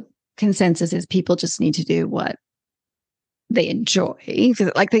 the consensus is people just need to do what they enjoy.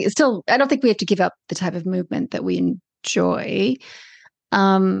 Like I don't think we have to give up the type of movement that we enjoy.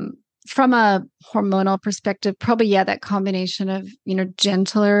 From a hormonal perspective, probably, that combination of,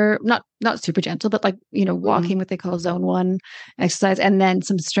 gentler, not super gentle, but like, walking, what they call zone 1 exercise, and then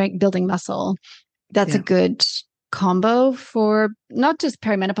some strength building muscle. That's a good combo for not just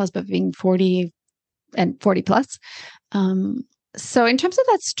perimenopause, but being 40 and 40 plus. So in terms of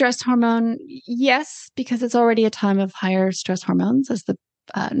that stress hormone, yes, because it's already a time of higher stress hormones as the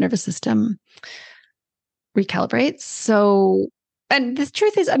nervous system recalibrates. So, and the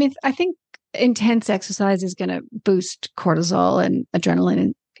truth is, I think intense exercise is going to boost cortisol and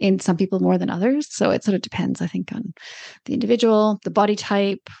adrenaline in some people more than others. So it sort of depends, I think, on the individual, the body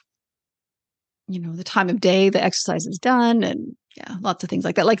type, the time of day the exercise is done, and lots of things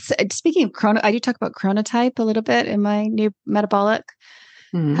like that. Like, speaking of I do talk about chronotype a little bit in my new metabolic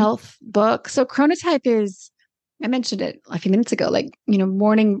health book. So chronotype is, I mentioned it a few minutes ago, like,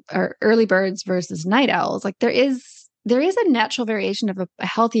 morning or early birds versus night owls. Like there is a natural variation of a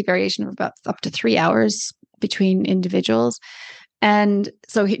healthy variation of about up to 3 hours between individuals. And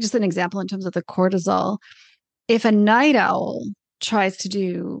so just an example in terms of the cortisol, if a night owl tries to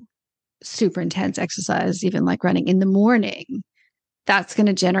do super intense exercise, even like running in the morning, that's going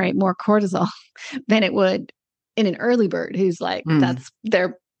to generate more cortisol than it would in an early bird who's like, that's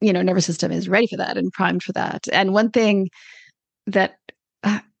their, nervous system is ready for that and primed for that. And one thing that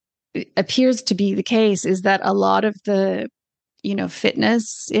appears to be the case is that a lot of the,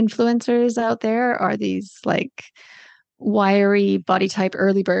 fitness influencers out there are these like wiry body type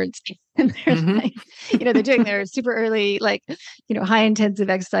early birds. And they're like, they're doing their super early, like, high intensive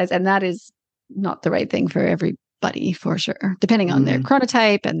exercise. And that is not the right thing for everybody, for sure, depending on their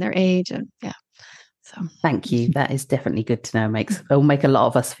chronotype and their age. And so thank you. That is definitely good to know. It'll make a lot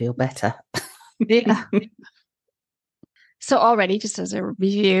of us feel better. Yeah. So already, just as a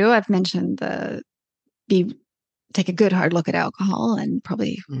review, I've mentioned take a good hard look at alcohol and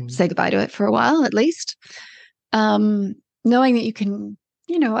probably say goodbye to it for a while, at least. Knowing that you can,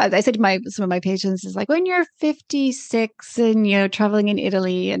 as I said to some of my patients, is like when you're 56 and, traveling in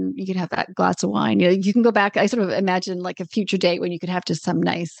Italy and you could have that glass of wine, you can go back. I sort of imagine like a future date when you could have just some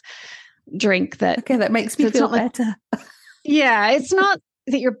nice drink that makes me feel better. It's not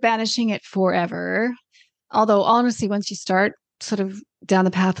that you're banishing it forever. Although honestly, once you start sort of down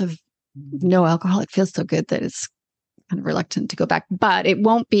the path of no alcohol, it feels so good that it's kind of reluctant to go back. But it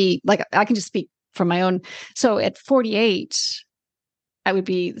won't be like, I can just speak from my own. So at 48, I would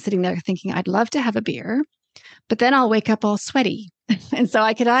be sitting there thinking, I'd love to have a beer, but then I'll wake up all sweaty. And so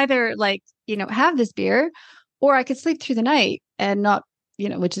I could either have this beer, or I could sleep through the night and not,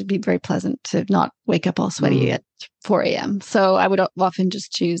 which would be very pleasant to not wake up all sweaty at 4 a.m. So I would often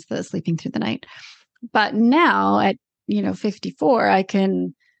just choose the sleeping through the night. But now at, 54, I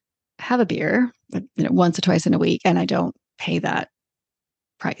can have a beer, once or twice in a week, and I don't pay that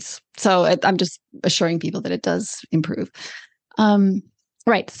price. So I'm just assuring people that it does improve.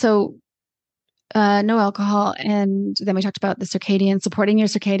 Right. So no alcohol. And then we talked about the supporting your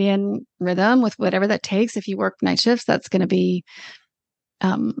circadian rhythm with whatever that takes. If you work night shifts, that's going to be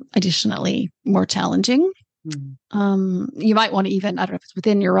additionally more challenging. You might want to even, I don't know if it's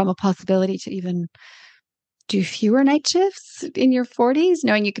within your realm of possibility to even do fewer night shifts in your 40s,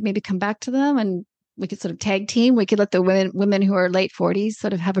 knowing you could maybe come back to them and we could sort of tag team. We could let the women who are late 40s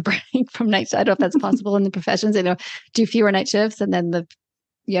sort of have a break from night shifts. I don't know if that's possible in the professions, do fewer night shifts, and then the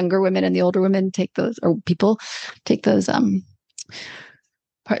younger women and the older women take those, or people take those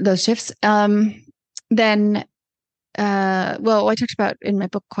those shifts. Then I talked about in my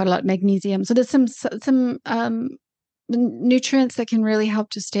book quite a lot magnesium. So there's some nutrients that can really help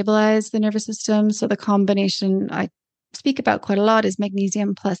to stabilize the nervous system. So the combination, I speak about quite a lot is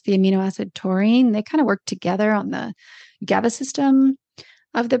magnesium plus the amino acid taurine. They kind of work together on the GABA system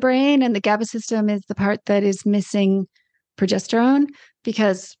of the brain. And the GABA system is the part that is missing progesterone,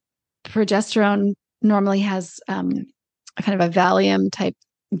 because progesterone normally has a kind of a Valium type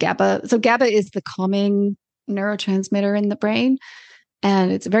GABA. So GABA is the calming neurotransmitter in the brain,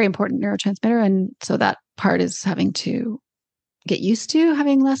 and it's a very important neurotransmitter. And so that part is having to get used to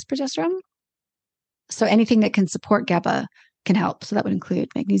having less progesterone. So anything that can support GABA can help. So that would include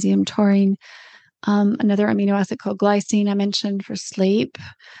magnesium, taurine, another amino acid called glycine I mentioned for sleep.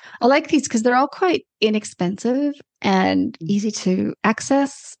 I like these because they're all quite inexpensive and easy to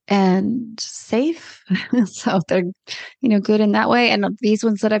access and safe. So they're, good in that way. And these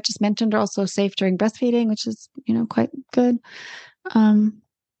ones that I've just mentioned are also safe during breastfeeding, which is, quite good.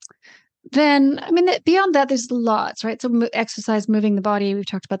 Then, beyond that, there's lots, right? So exercise, moving the body, we've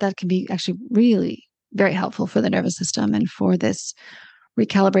talked about that, can be actually really very helpful for the nervous system and for this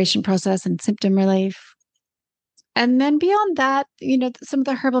recalibration process and symptom relief. And then beyond that, some of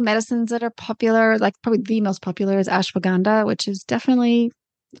the herbal medicines that are popular, like probably the most popular is ashwagandha, which is definitely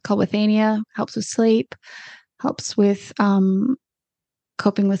called withania, helps with sleep, helps with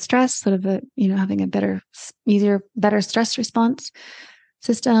coping with stress, sort of having a better stress response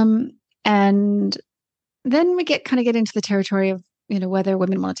system. And then we get into the territory of, whether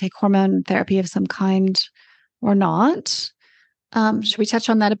women want to take hormone therapy of some kind or not. Should we touch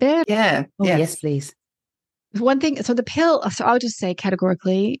on that a bit? Yeah. Oh, yes, please. One thing, so the pill, so I'll just say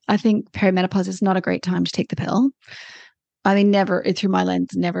categorically, I think perimenopause is not a great time to take the pill. Never, through my lens,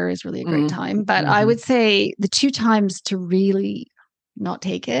 never is really a great time. But I would say the two times to really not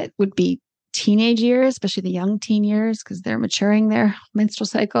take it would be teenage years, especially the young teen years, because they're maturing their menstrual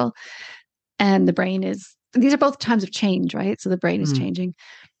cycle. And the brain these are both times of change, right? So the brain is changing.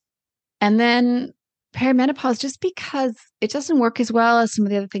 And then perimenopause, just because it doesn't work as well as some of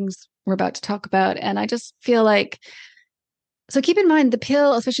the other things we're about to talk about. And I just feel like, so keep in mind the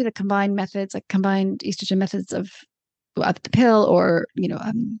pill, especially the combined methods, like combined estrogen methods of the pill, or,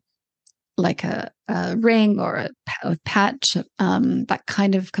 like a ring or a patch, that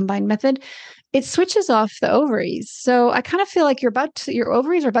kind of combined method, it switches off the ovaries. So I kind of feel like your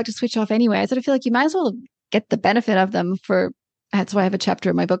ovaries are about to switch off anyway. I sort of feel like you might as well get the benefit of them that's why I have a chapter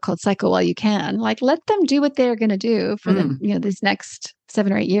in my book called Cycle While You Can. Like, let them do what they're going to do for these next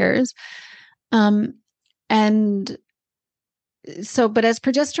 7 or 8 years. And so, but as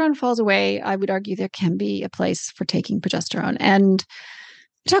progesterone falls away, I would argue there can be a place for taking progesterone. And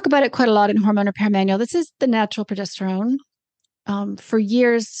we talk about it quite a lot in Hormone Repair Manual. This is the natural progesterone. For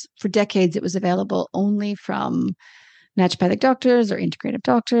years, for decades, it was available only from naturopathic doctors or integrative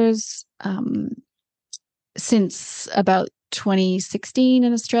doctors. Since about 2016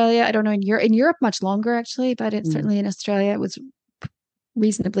 in Australia, I don't know, in Europe much longer actually, but certainly in Australia, it was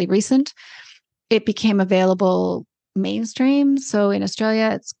reasonably recent. It became available mainstream. So in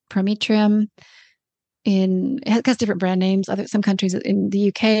Australia, it's Prometrium. It has different brand names. Some countries in the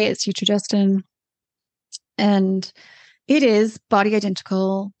UK, it's Utrogestin. And it is body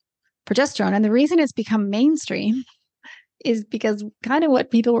identical progesterone. And the reason it's become mainstream is because kind of what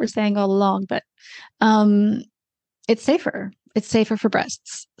people were saying all along, but it's safer. It's safer for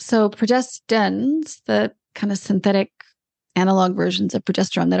breasts. So progestins, the kind of synthetic analog versions of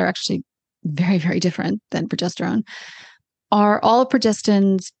progesterone that are actually very, very different than progesterone, all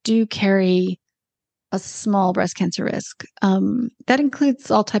progestins do carry a small breast cancer risk. That includes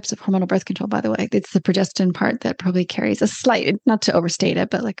all types of hormonal birth control, by the way. It's the progestin part that probably carries a slight, not to overstate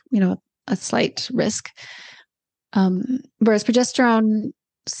it, but a slight risk. Whereas progesterone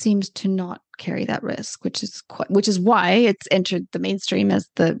seems to not carry that risk, which is why it's entered the mainstream as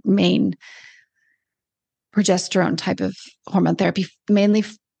the main progesterone type of hormone therapy, mainly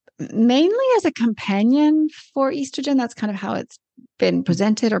as a companion for estrogen. That's kind of how it's been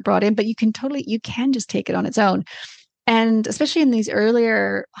presented or brought in, but you can just take it on its own. And especially in these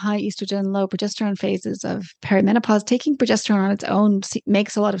earlier high estrogen, low progesterone phases of perimenopause, taking progesterone on its own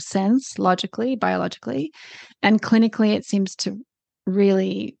makes a lot of sense logically, biologically, and clinically it seems to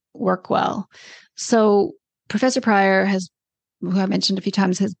really work well. So Professor Pryor, who I mentioned a few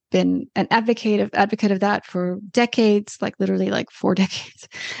times, has been an advocate of that for decades, like literally like 4 decades.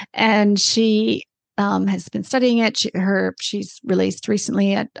 And she has been studying it. She's released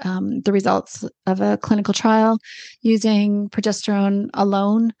recently at the results of a clinical trial using progesterone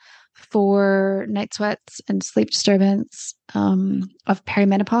alone for night sweats and sleep disturbance of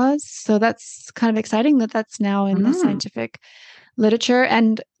perimenopause. So that's kind of exciting that's now in the scientific literature.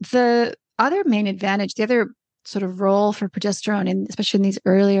 And the other main advantage, the other sort of role for progesterone, especially in these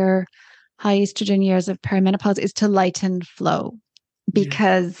earlier high estrogen years of perimenopause is to lighten flow,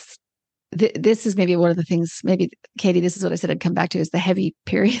 because this is maybe one of the things, maybe Katie, this is what I said I'd come back to, is the heavy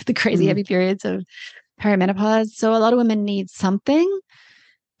period, the crazy heavy periods of perimenopause. So a lot of women need something,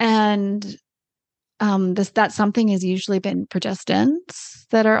 and that something has usually been progestins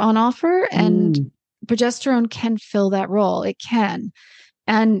that are on offer, and progesterone can fill that role. It can,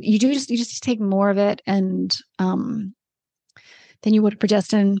 and you just take more of it, and then you would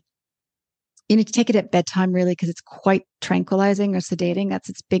progestin. You need to take it at bedtime, really, because it's quite tranquilizing or sedating. That's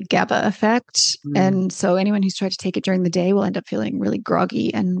its big GABA effect. And so anyone who's tried to take it during the day will end up feeling really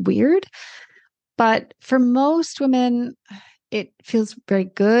groggy and weird. But for most women, it feels very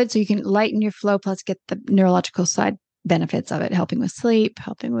good. So you can lighten your flow, plus get the neurological side benefits of it, helping with sleep,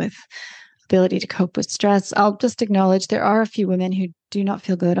 helping with ability to cope with stress. I'll just acknowledge there are a few women who do not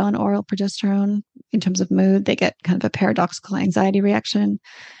feel good on oral progesterone in terms of mood. They get kind of a paradoxical anxiety reaction.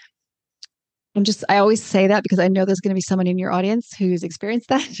 I always say that because I know there's going to be someone in your audience who's experienced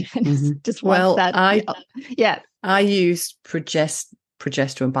that and just wants that. I used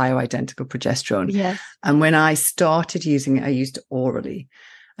progesterone, bioidentical progesterone. Yes. And when I started using it, I used it orally.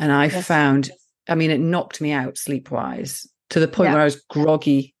 And I found, I mean, it knocked me out sleep-wise to the point where I was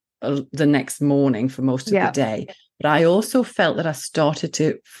groggy the next morning for most of the day. But I also felt that I started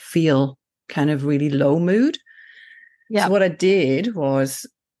to feel kind of really low mood. Yeah. So what I did was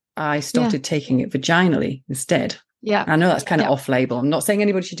I started taking it vaginally instead. Yeah. I know that's kind of off-label. I'm not saying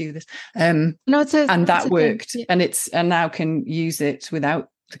anybody should do this. And that worked. And now can use it without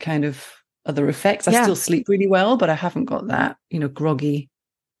the kind of other effects. I still sleep really well, but I haven't got that, groggy.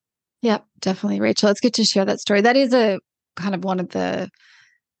 Yeah, definitely, Rachel. It's good to share that story. That is a kind of one of the,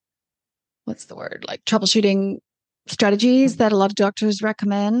 what's the word, like troubleshooting strategies that a lot of doctors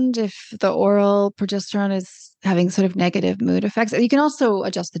recommend if the oral progesterone is having sort of negative mood effects. You can also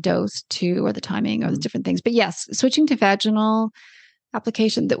adjust the dose too, or the timing, or the different things. But yes, switching to vaginal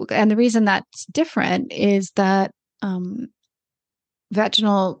application, and the reason that's different is that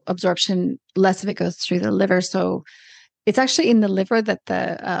vaginal absorption, less of it goes through the liver. So it's actually in the liver that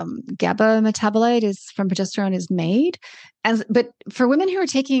the GABA metabolite is from progesterone is made. But for women who are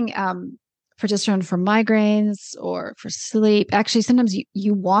taking progesterone for migraines or for sleep, actually sometimes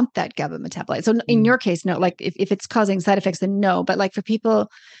you want that GABA metabolite. So in your case, no, like if it's causing side effects, then no. But like for people,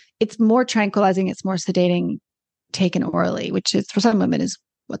 it's more tranquilizing, it's more sedating taken orally, which is for some women is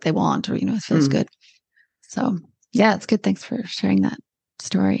what they want, or it feels good. So yeah, it's good. Thanks for sharing that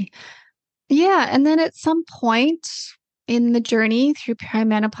story. Yeah. And then at some point in the journey through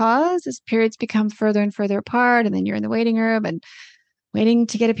perimenopause, as periods become further and further apart, and then you're in the waiting room and waiting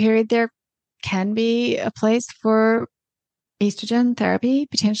to get a period, there can be a place for estrogen therapy,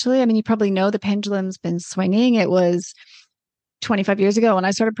 potentially. I mean, you probably know the pendulum's been swinging. It was 25 years ago when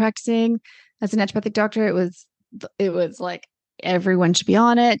I started practicing as a naturopathic doctor. It was like everyone should be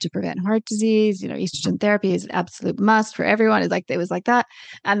on it to prevent heart disease. Estrogen therapy is an absolute must for everyone. It was like that.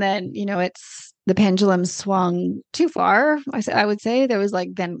 And then, the pendulum swung too far. I would say there was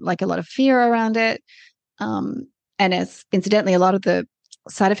then a lot of fear around it. And as incidentally, a lot of the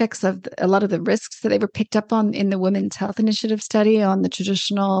side effects of a lot of the risks that they were picked up on in the Women's Health Initiative study on the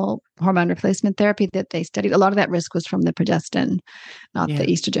traditional hormone replacement therapy that they studied, a lot of that risk was from the progestin, not the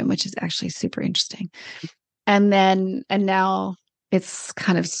estrogen, which is actually super interesting. And now it's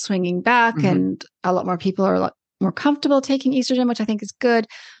kind of swinging back, and a lot more people are a lot more comfortable taking estrogen, which I think is good.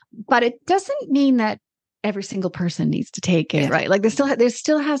 But it doesn't mean that every single person needs to take it, right? Like there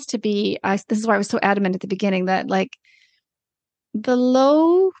still has to be. This is why I was so adamant at the beginning that the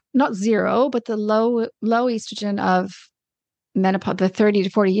low, not zero, but the low estrogen of menopause, the 30 to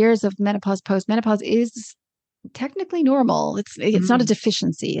 40 years of menopause, post-menopause is technically normal. It's not a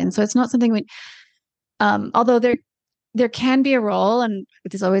deficiency. And so it's not something although there can be a role, and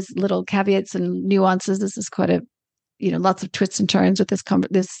there's always little caveats and nuances. This is quite a, lots of twists and turns with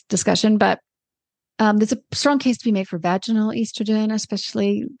this discussion, but there's a strong case to be made for vaginal estrogen,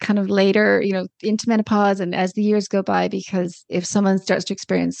 especially kind of later, into menopause and as the years go by, because if someone starts to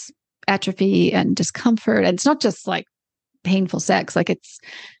experience atrophy and discomfort, and it's not just like painful sex, like it's,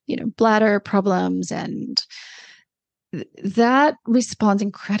 bladder problems, and that responds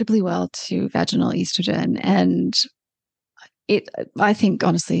incredibly well to vaginal estrogen. And I think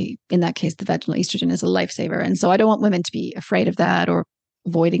honestly, in that case, the vaginal estrogen is a lifesaver. And so I don't want women to be afraid of that or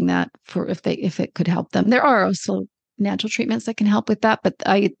avoiding that if it could help them. There are also natural treatments that can help with that, but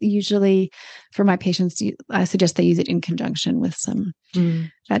I usually, for my patients, I suggest they use it in conjunction with some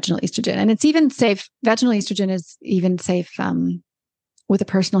vaginal estrogen. And it's even safe. Vaginal estrogen is even safe with a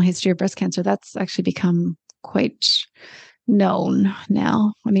personal history of breast cancer. That's actually become quite known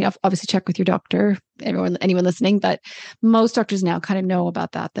now. I mean, obviously check with your doctor, anyone listening, but most doctors now kind of know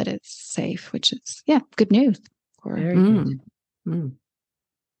about that it's safe, which is, good news. Very good. Mm.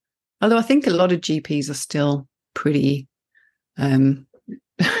 Although I think a lot of GPs are still pretty, they've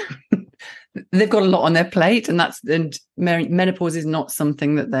got a lot on their plate, and menopause is not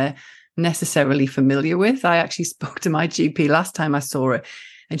something that they're necessarily familiar with. I actually spoke to my GP last time I saw her,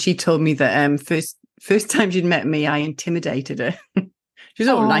 and she told me that first time she'd met me, I intimidated her. She was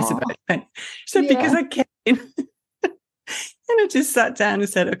all nice about it. She said, because I came in and I just sat down and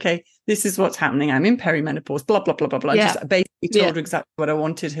said, okay, this is what's happening. I'm in perimenopause, blah, blah, blah, blah, blah. Just basically told her exactly what I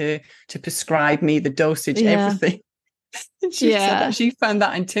wanted her to prescribe me, the dosage, everything. And she said that she found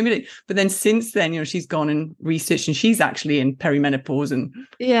that intimidating. But then since then, she's gone and researched, and she's actually in perimenopause and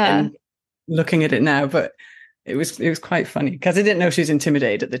looking at it now. But it was quite funny because I didn't know she was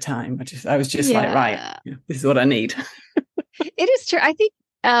intimidated at the time. I was just like, right, this is what I need. It is true. I think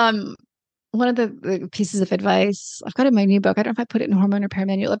one of the pieces of advice I've got in my new book, I don't know if I put it in Hormone or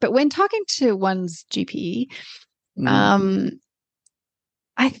Perimanual, but when talking to one's GP,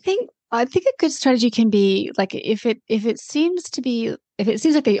 I think a good strategy can be like if it seems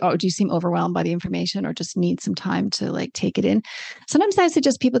like they do seem overwhelmed by the information or just need some time to like take it in. Sometimes I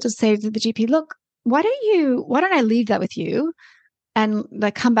suggest people just say to the GP, look, why don't I leave that with you and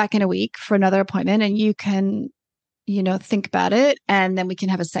like come back in a week for another appointment, and you can, think about it, and then we can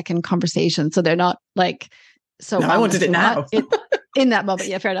have a second conversation. So they're not like, so I wanted it now. In that moment.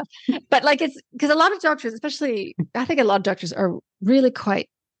 Yeah, fair enough. But like, it's because a lot of doctors, especially, I think a lot of doctors are really quite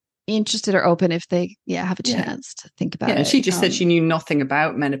interested or open if they have a chance to think about it. And she just said she knew nothing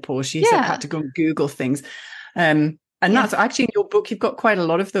about menopause. She said had to go and Google things. And that's actually in your book, you've got quite a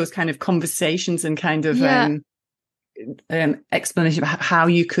lot of those kind of conversations and kind of explanation of how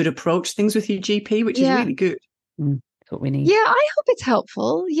you could approach things with your GP, which is really good. That's what we need. Yeah, I hope it's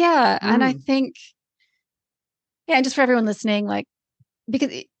helpful. Yeah. And I think, and just for everyone listening, like,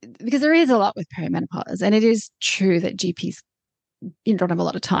 because there is a lot with perimenopause, and it is true that GPs don't have a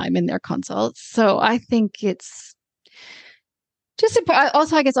lot of time in their consults. So I think it's just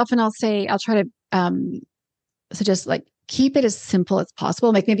also, I guess often I'll try to suggest like keep it as simple as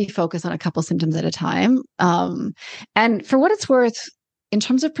possible, like maybe focus on a couple symptoms at a time. And for what it's worth, in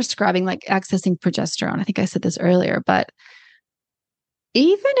terms of prescribing, like accessing progesterone, I think I said this earlier, but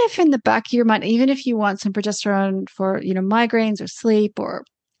even if in the back of your mind, even if you want some progesterone for, migraines or sleep or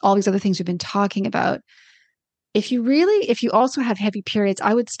all these other things we've been talking about, if you also have heavy periods,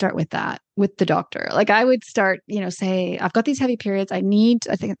 I would start with that with the doctor. Like I would start, say, I've got these heavy periods. I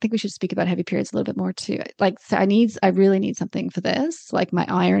think we should speak about heavy periods a little bit more too. Like, so I really need something for this. Like my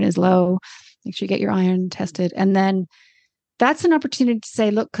iron is low. Make sure you get your iron tested. And then that's an opportunity to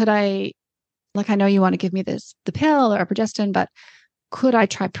say, look, I know you want to give me the pill or a progestin, but could I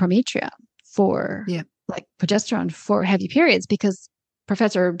try Prometria for like progesterone for heavy periods? Because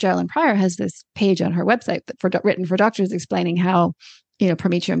Professor Geraldine Pryor has this page on her website written for doctors explaining how,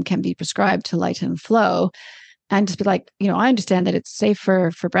 Prometrium can be prescribed to lighten flow, and just be like, I understand that it's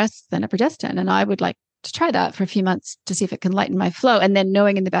safer for breasts than a progestin, and I would like to try that for a few months to see if it can lighten my flow. And then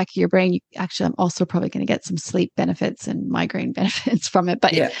knowing in the back of your brain, I'm also probably going to get some sleep benefits and migraine benefits from it.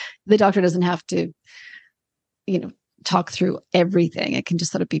 But the doctor doesn't have to, talk through everything. It can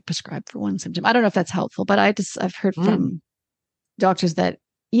just sort of be prescribed for one symptom. I don't know if that's helpful, but I've heard from doctors that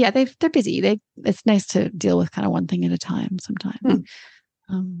they're busy. It's nice to deal with kind of one thing at a time sometimes.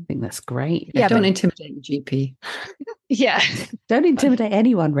 I think that's great. Yeah, don't intimidate your GP. Don't intimidate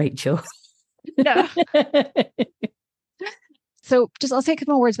anyone, Rachel. No. So I'll say a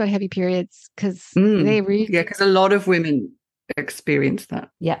couple more words about heavy periods because because a lot of women experience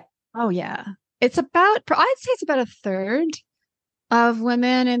that. Yeah. Oh yeah. I'd say it's about a third of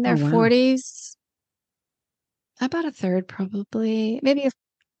women in their 40s. About a third, probably. Maybe.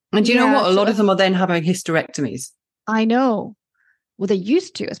 And do you know what? A lot of them are then having hysterectomies. I know. Well, they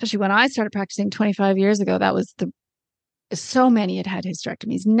used to, especially when I started practicing 25 years ago. That was so many had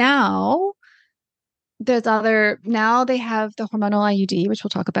hysterectomies. Now they have the hormonal IUD, which we'll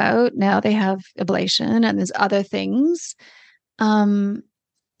talk about. Now they have ablation, and there's other things.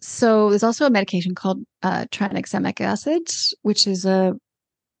 So there's also a medication called tranexamic acid, which is a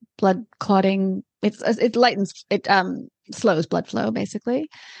blood clotting. It slows blood flow basically.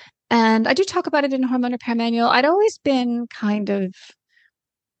 And I do talk about it in Hormone or Perimanual. I'd always been kind of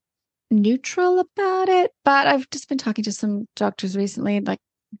neutral about it, but I've just been talking to some doctors recently, and like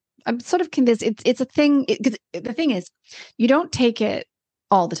I'm sort of convinced it's a thing. Because the thing is, you don't take it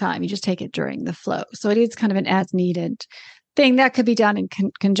all the time; you just take it during the flow. So it is kind of an as needed thing that could be done in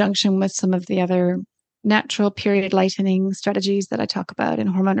conjunction with some of the other natural period lightening strategies that I talk about in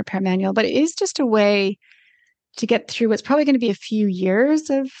Hormone Repair Manual, but it is just a way to get through what's probably going to be a few years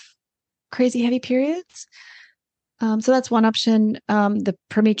of crazy heavy periods. So that's one option. The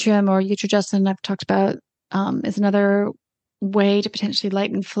permetrium or utrogestin I've talked about is another way to potentially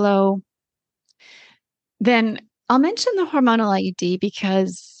lighten flow. Then I'll mention the hormonal IUD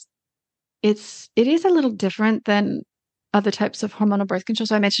because it is a little different than other types of hormonal birth control.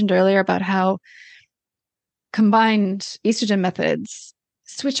 So I mentioned earlier about how combined estrogen methods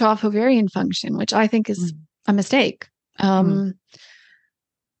switch off ovarian function, which I think is a mistake. Because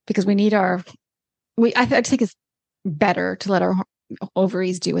we need I think it's better to let our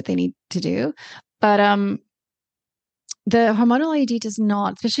ovaries do what they need to do. But the hormonal IUD does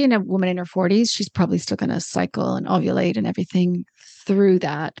not, especially in a woman in her 40s, she's probably still going to cycle and ovulate and everything through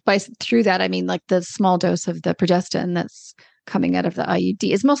that. By through that, I mean like the small dose of the progestin that's coming out of the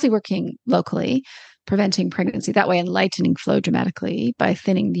IUD is mostly working locally, preventing pregnancy that way and lightening flow dramatically by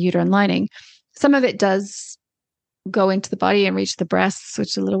thinning the uterine lining. Some of it does go into the body and reach the breasts, which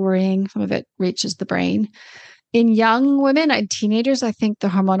is a little worrying. Some of it reaches the brain. In young women and teenagers, I think the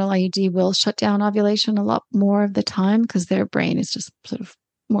hormonal IUD will shut down ovulation a lot more of the time because their brain is just sort of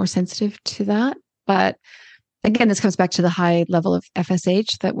more sensitive to that. But again, this comes back to the high level of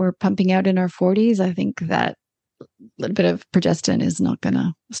FSH that we're pumping out in our 40s. I think that a little bit of progestin is not going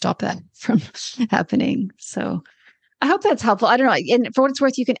to stop that from happening. So I hope that's helpful. I don't know. And for what it's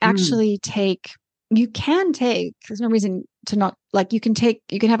worth, you can actually there's no reason to not, like you can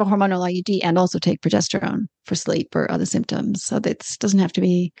have a hormonal IUD and also take progesterone for sleep or other symptoms. So that doesn't have to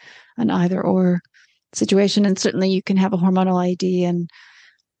be an either or situation. And certainly you can have a hormonal IUD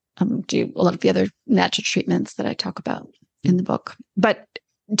and do a lot of the other natural treatments that I talk about in the book. But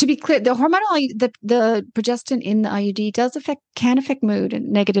to be clear, the the progestin in the IUD can affect mood and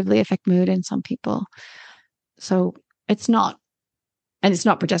negatively affect mood in some people. So it's not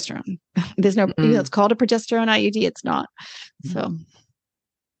progesterone. There's no, even though it's called a progesterone IUD, it's not. So,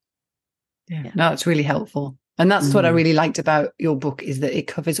 yeah. No, it's really helpful. And that's what I really liked about your book is that it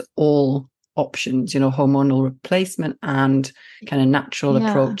covers all options, hormonal replacement and kind of natural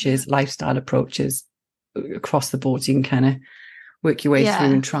approaches, lifestyle approaches across the board. So you can kind of work your way through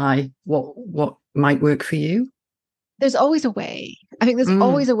and try what might work for you. There's always a way. I think there's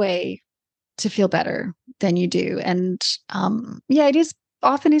always a way to feel better than you do. And it is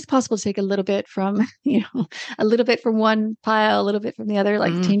often is possible to take a little bit from, a little bit from one pile, a little bit from the other,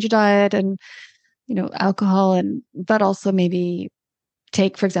 like change your diet and, alcohol, but also maybe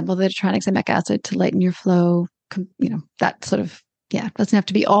take, for example, the tranexamic acid to lighten your flow. That sort of, doesn't have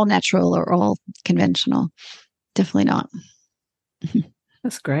to be all natural or all conventional. Definitely not.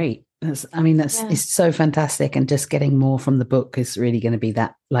 That's great. It's so fantastic. And just getting more from the book is really going to be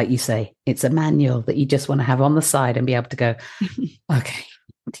that, like you say, it's a manual that you just want to have on the side and be able to go, okay.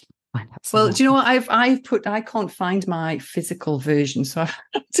 Well, do you know what I can't find my physical version. So I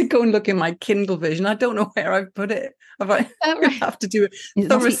have to go and look in my Kindle version. I don't know where I've put it. I have to do it.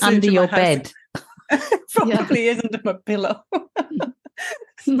 It's under your bed. Probably is under my pillow.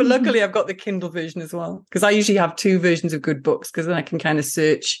 But luckily I've got the Kindle version as well, because I usually have two versions of good books because then I can kind of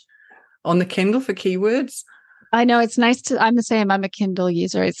search on the Kindle for keywords. I know it's nice I'm the same. I'm a Kindle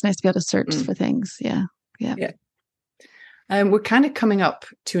user. It's nice to be able to search for things. Yeah. We're kind of coming up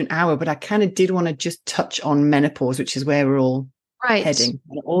to an hour, but I kind of did want to just touch on menopause, which is where we're all heading.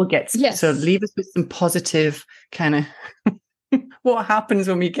 And it all gets so leave us with some positive kind of what happens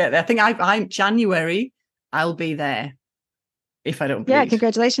when we get there. I think I'm January. I'll be there if I don't bleed. Yeah,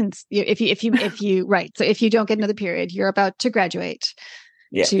 congratulations. If you right. So if you don't get another period, you're about to graduate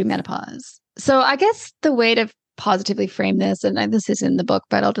to menopause. So I guess the way to positively frame this, and this is in the book,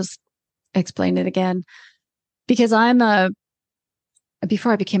 but I'll just explain it again, because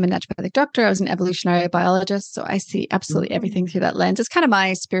before I became a naturopathic doctor, I was an evolutionary biologist. So I see absolutely everything through that lens. It's kind of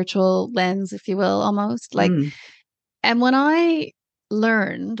my spiritual lens, if you will, almost like, and when I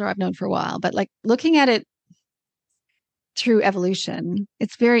learned, or I've known for a while, but like looking at it through evolution,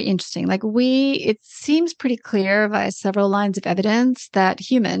 it's very interesting. Like it seems pretty clear via several lines of evidence that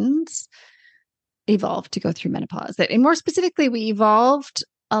humans evolved to go through menopause. And more specifically, we evolved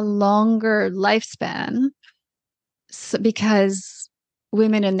a longer lifespan because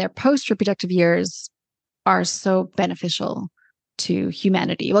women in their post-reproductive years are so beneficial to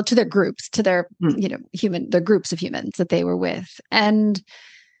humanity, well, to their groups, to their, their groups of humans that they were with. And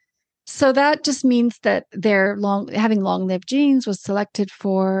so that just means that having long-lived genes was selected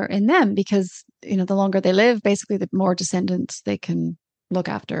for in them because, the longer they live, basically the more descendants they can look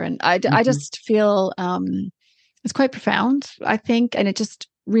after. And I just feel it's quite profound, I think. And it just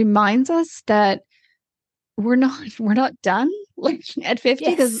reminds us that we're not done like at 50,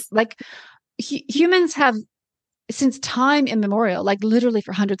 because like humans have, since time immemorial, like literally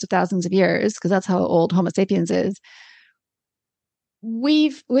for hundreds of thousands of years, because that's how old Homo sapiens is,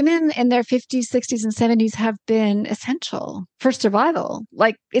 women in their 50s, 60s, and 70s have been essential for survival.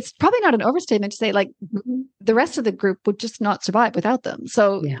 Like, it's probably not an overstatement to say, like, the rest of the group would just not survive without them.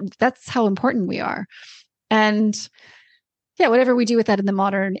 So that's how important we are. And yeah, whatever we do with that in the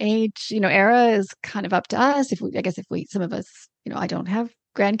modern age, era is kind of up to us. Some of us, I don't have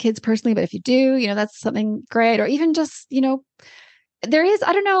grandkids personally, but if you do, that's something great. Or even just, there is,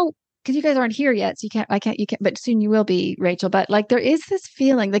 I don't know, because you guys aren't here yet, so you can't, but soon you will be, Rachel. But like, there is this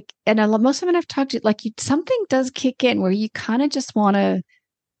feeling like, and most women I've talked to, like, something does kick in where you kind of just want to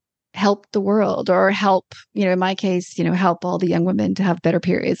help the world, or help, in my case, help all the young women to have better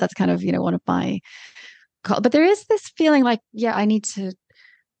periods. That's kind of, one of my but there is this feeling like, I need to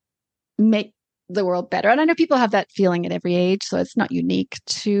make the world better. And I know people have that feeling at every age, so it's not unique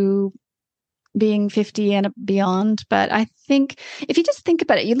to being 50 and beyond. But I think if you just think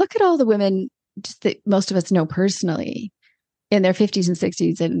about it, you look at all the women just that most of us know personally in their 50s and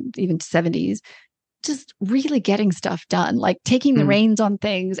 60s and even 70s, just really getting stuff done, like taking the reins on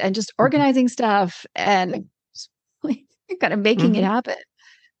things and just organizing stuff and kind of making it happen.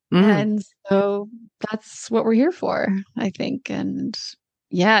 And so that's what we're here for, I think. And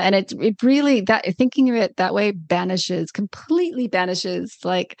and it really, that thinking of it that way completely banishes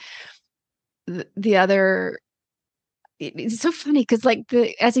like the other. It's so funny because like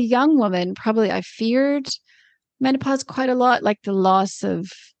as a young woman, probably I feared menopause quite a lot, like the loss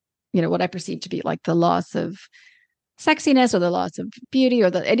of, what I perceive to be like the loss of sexiness or the loss of beauty, or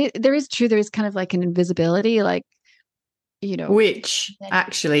there is kind of like an invisibility, like, which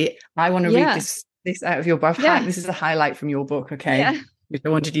actually I want to read this out of your book. This is a highlight from your book, okay? Which I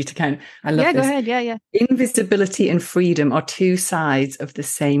wanted you to count. I love this. Go ahead. Invisibility and freedom are two sides of the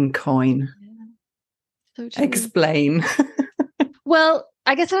same coin. So true. Explain. Well,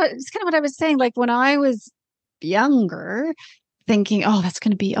 I guess it's kind of what I was saying. Like, when I was younger, thinking, it's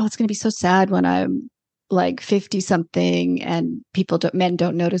going to be so sad when I'm like 50 something and men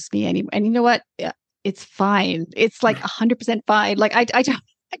don't notice me anymore. And you know what? Yeah, it's fine. It's like 100% fine. Like, I don't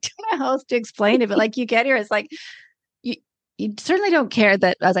know how else to explain it, but like, you get here, it's like, you certainly don't care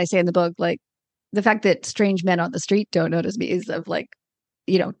that, as I say in the book, like the fact that strange men on the street don't notice me is of like,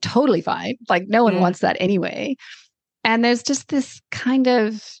 totally fine. Like, no one wants that anyway. And there's just this kind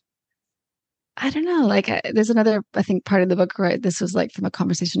of, I don't know, like there's another, I think, part of the book where this was like from a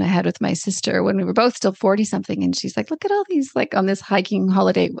conversation I had with my sister when we were both still 40 something. And she's like, look at all these, like on this walking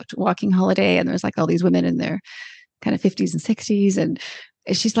holiday. And there's like all these women in their kind of 50s and 60s. And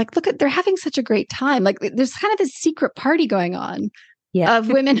she's like, look, they're having such a great time. Like, there's kind of this secret party going on of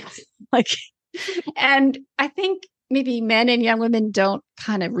women. Like, and I think maybe men and young women don't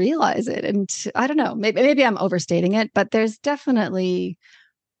kind of realize it. And I don't know, maybe I'm overstating it, but there's definitely,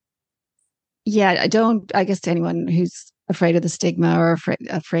 I guess to anyone who's afraid of the stigma or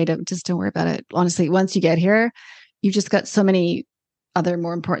afraid of, just don't worry about it. Honestly, once you get here, you've just got so many other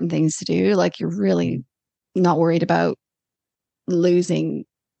more important things to do. Like, you're really not worried about losing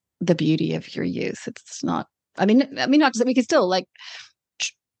the beauty of your youth. It's not, I mean, not that we can still like,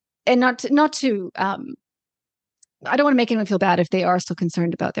 and not to, I don't want to make anyone feel bad if they are still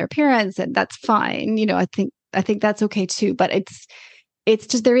concerned about their appearance, and that's fine. I think that's okay too, but it's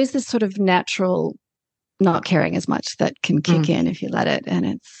just, there is this sort of natural not caring as much that can kick in if you let it. And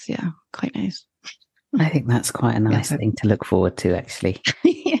it's, quite nice. I think that's quite a nice thing to look forward to, actually.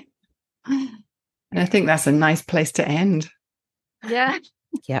 And I think that's a nice place to end. Yeah.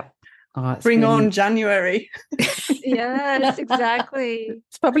 Yep. Bring on January. Yes, exactly.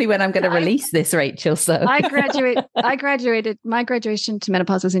 It's probably when I'm going to release this, Rachel. So I graduated. My graduation to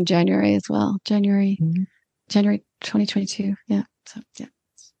menopause was in January as well. January 2022. Yeah. So yeah.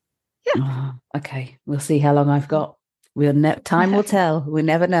 Oh, okay. We'll see how long I've got. Time will tell. We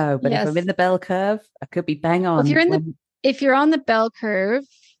never know. But if I'm in the bell curve, I could be bang on. Well, if you're on the bell curve,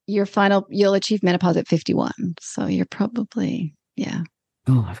 you'll achieve menopause at 51. So you're probably,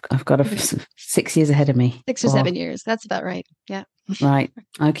 Oh, I've got 6 years ahead of me. 6 or 7 years. That's about right. Yeah. Right.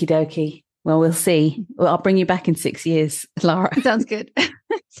 Okie dokie. Well, we'll see. Well, I'll bring you back in 6 years, Lara. Sounds good.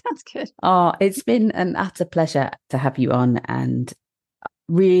 Sounds good. Oh, it's been an utter pleasure to have you on, and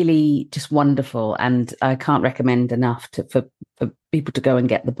really just wonderful. And I can't recommend enough for people to go and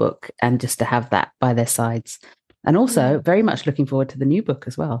get the book and just to have that by their sides. And also very much looking forward to the new book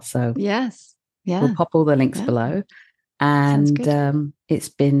as well. So yes. Yeah. We'll pop all the links below. And it's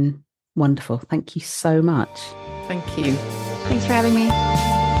been wonderful. Thank you so much. Thank you. Thanks for having me.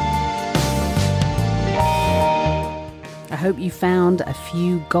 hope you found a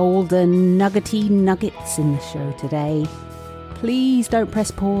few golden nuggety nuggets in the show today. Please don't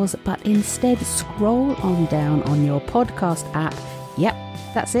press pause, but instead scroll on down on your podcast app. Yep,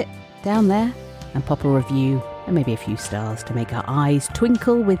 that's it, down there, and pop a review and maybe a few stars to make our eyes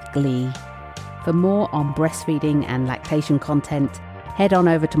twinkle with glee. For more on breastfeeding and lactation content, head on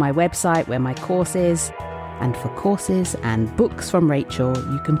over to my website where my course is. And for courses and books from Rachel,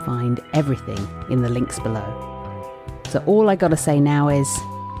 you can find everything in the links below. So all I gotta say now is,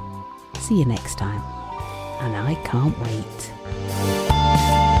 see you next time. And I can't wait.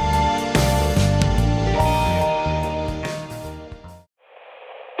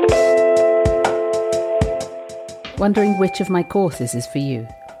 Wondering which of my courses is for you?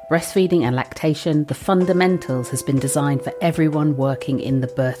 Breastfeeding and Lactation, The Fundamentals has been designed for everyone working in the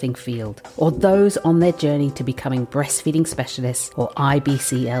birthing field or those on their journey to becoming breastfeeding specialists or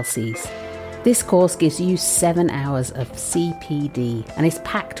IBCLCs. This course gives you 7 hours of CPD and is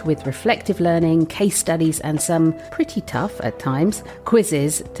packed with reflective learning, case studies and some pretty tough at times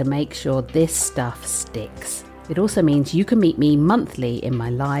quizzes to make sure this stuff sticks. It also means you can meet me monthly in my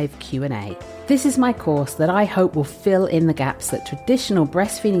live Q&A. This is my course that I hope will fill in the gaps that traditional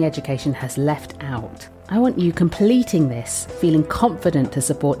breastfeeding education has left out. I want you completing this, feeling confident to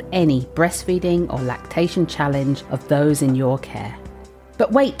support any breastfeeding or lactation challenge of those in your care.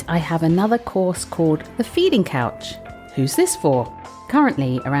 But wait, I have another course called The Feeding Couch. Who's this for?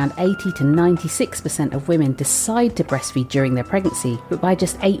 Currently, around 80 to 96% of women decide to breastfeed during their pregnancy, but by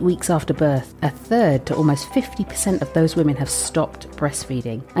just 8 weeks after birth, a third to almost 50% of those women have stopped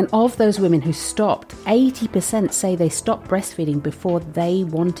breastfeeding. And of those women who stopped, 80% say they stopped breastfeeding before they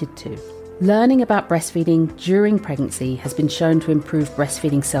wanted to. Learning about breastfeeding during pregnancy has been shown to improve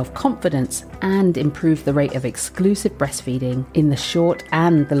breastfeeding self-confidence and improve the rate of exclusive breastfeeding in the short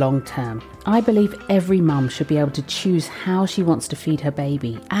and the long term. I believe every mum should be able to choose how she wants to feed her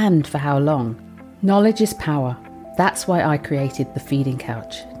baby and for how long. Knowledge is power. That's why I created The Feeding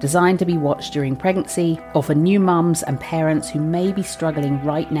Couch, designed to be watched during pregnancy or for new mums and parents who may be struggling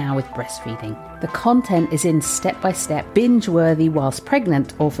right now with breastfeeding. The content is in step-by-step, binge-worthy whilst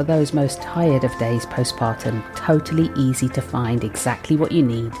pregnant or for those most tired of days postpartum. Totally easy to find exactly what you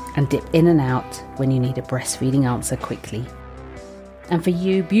need and dip in and out when you need a breastfeeding answer quickly. And for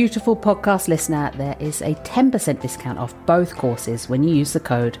you, beautiful podcast listener, there is a 10% discount off both courses when you use the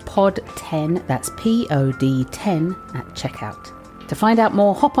code POD10, that's POD10 at checkout. To find out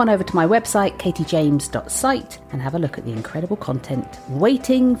more, hop on over to my website, katiejames.site, and have a look at the incredible content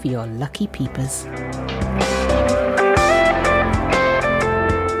waiting for your lucky peepers.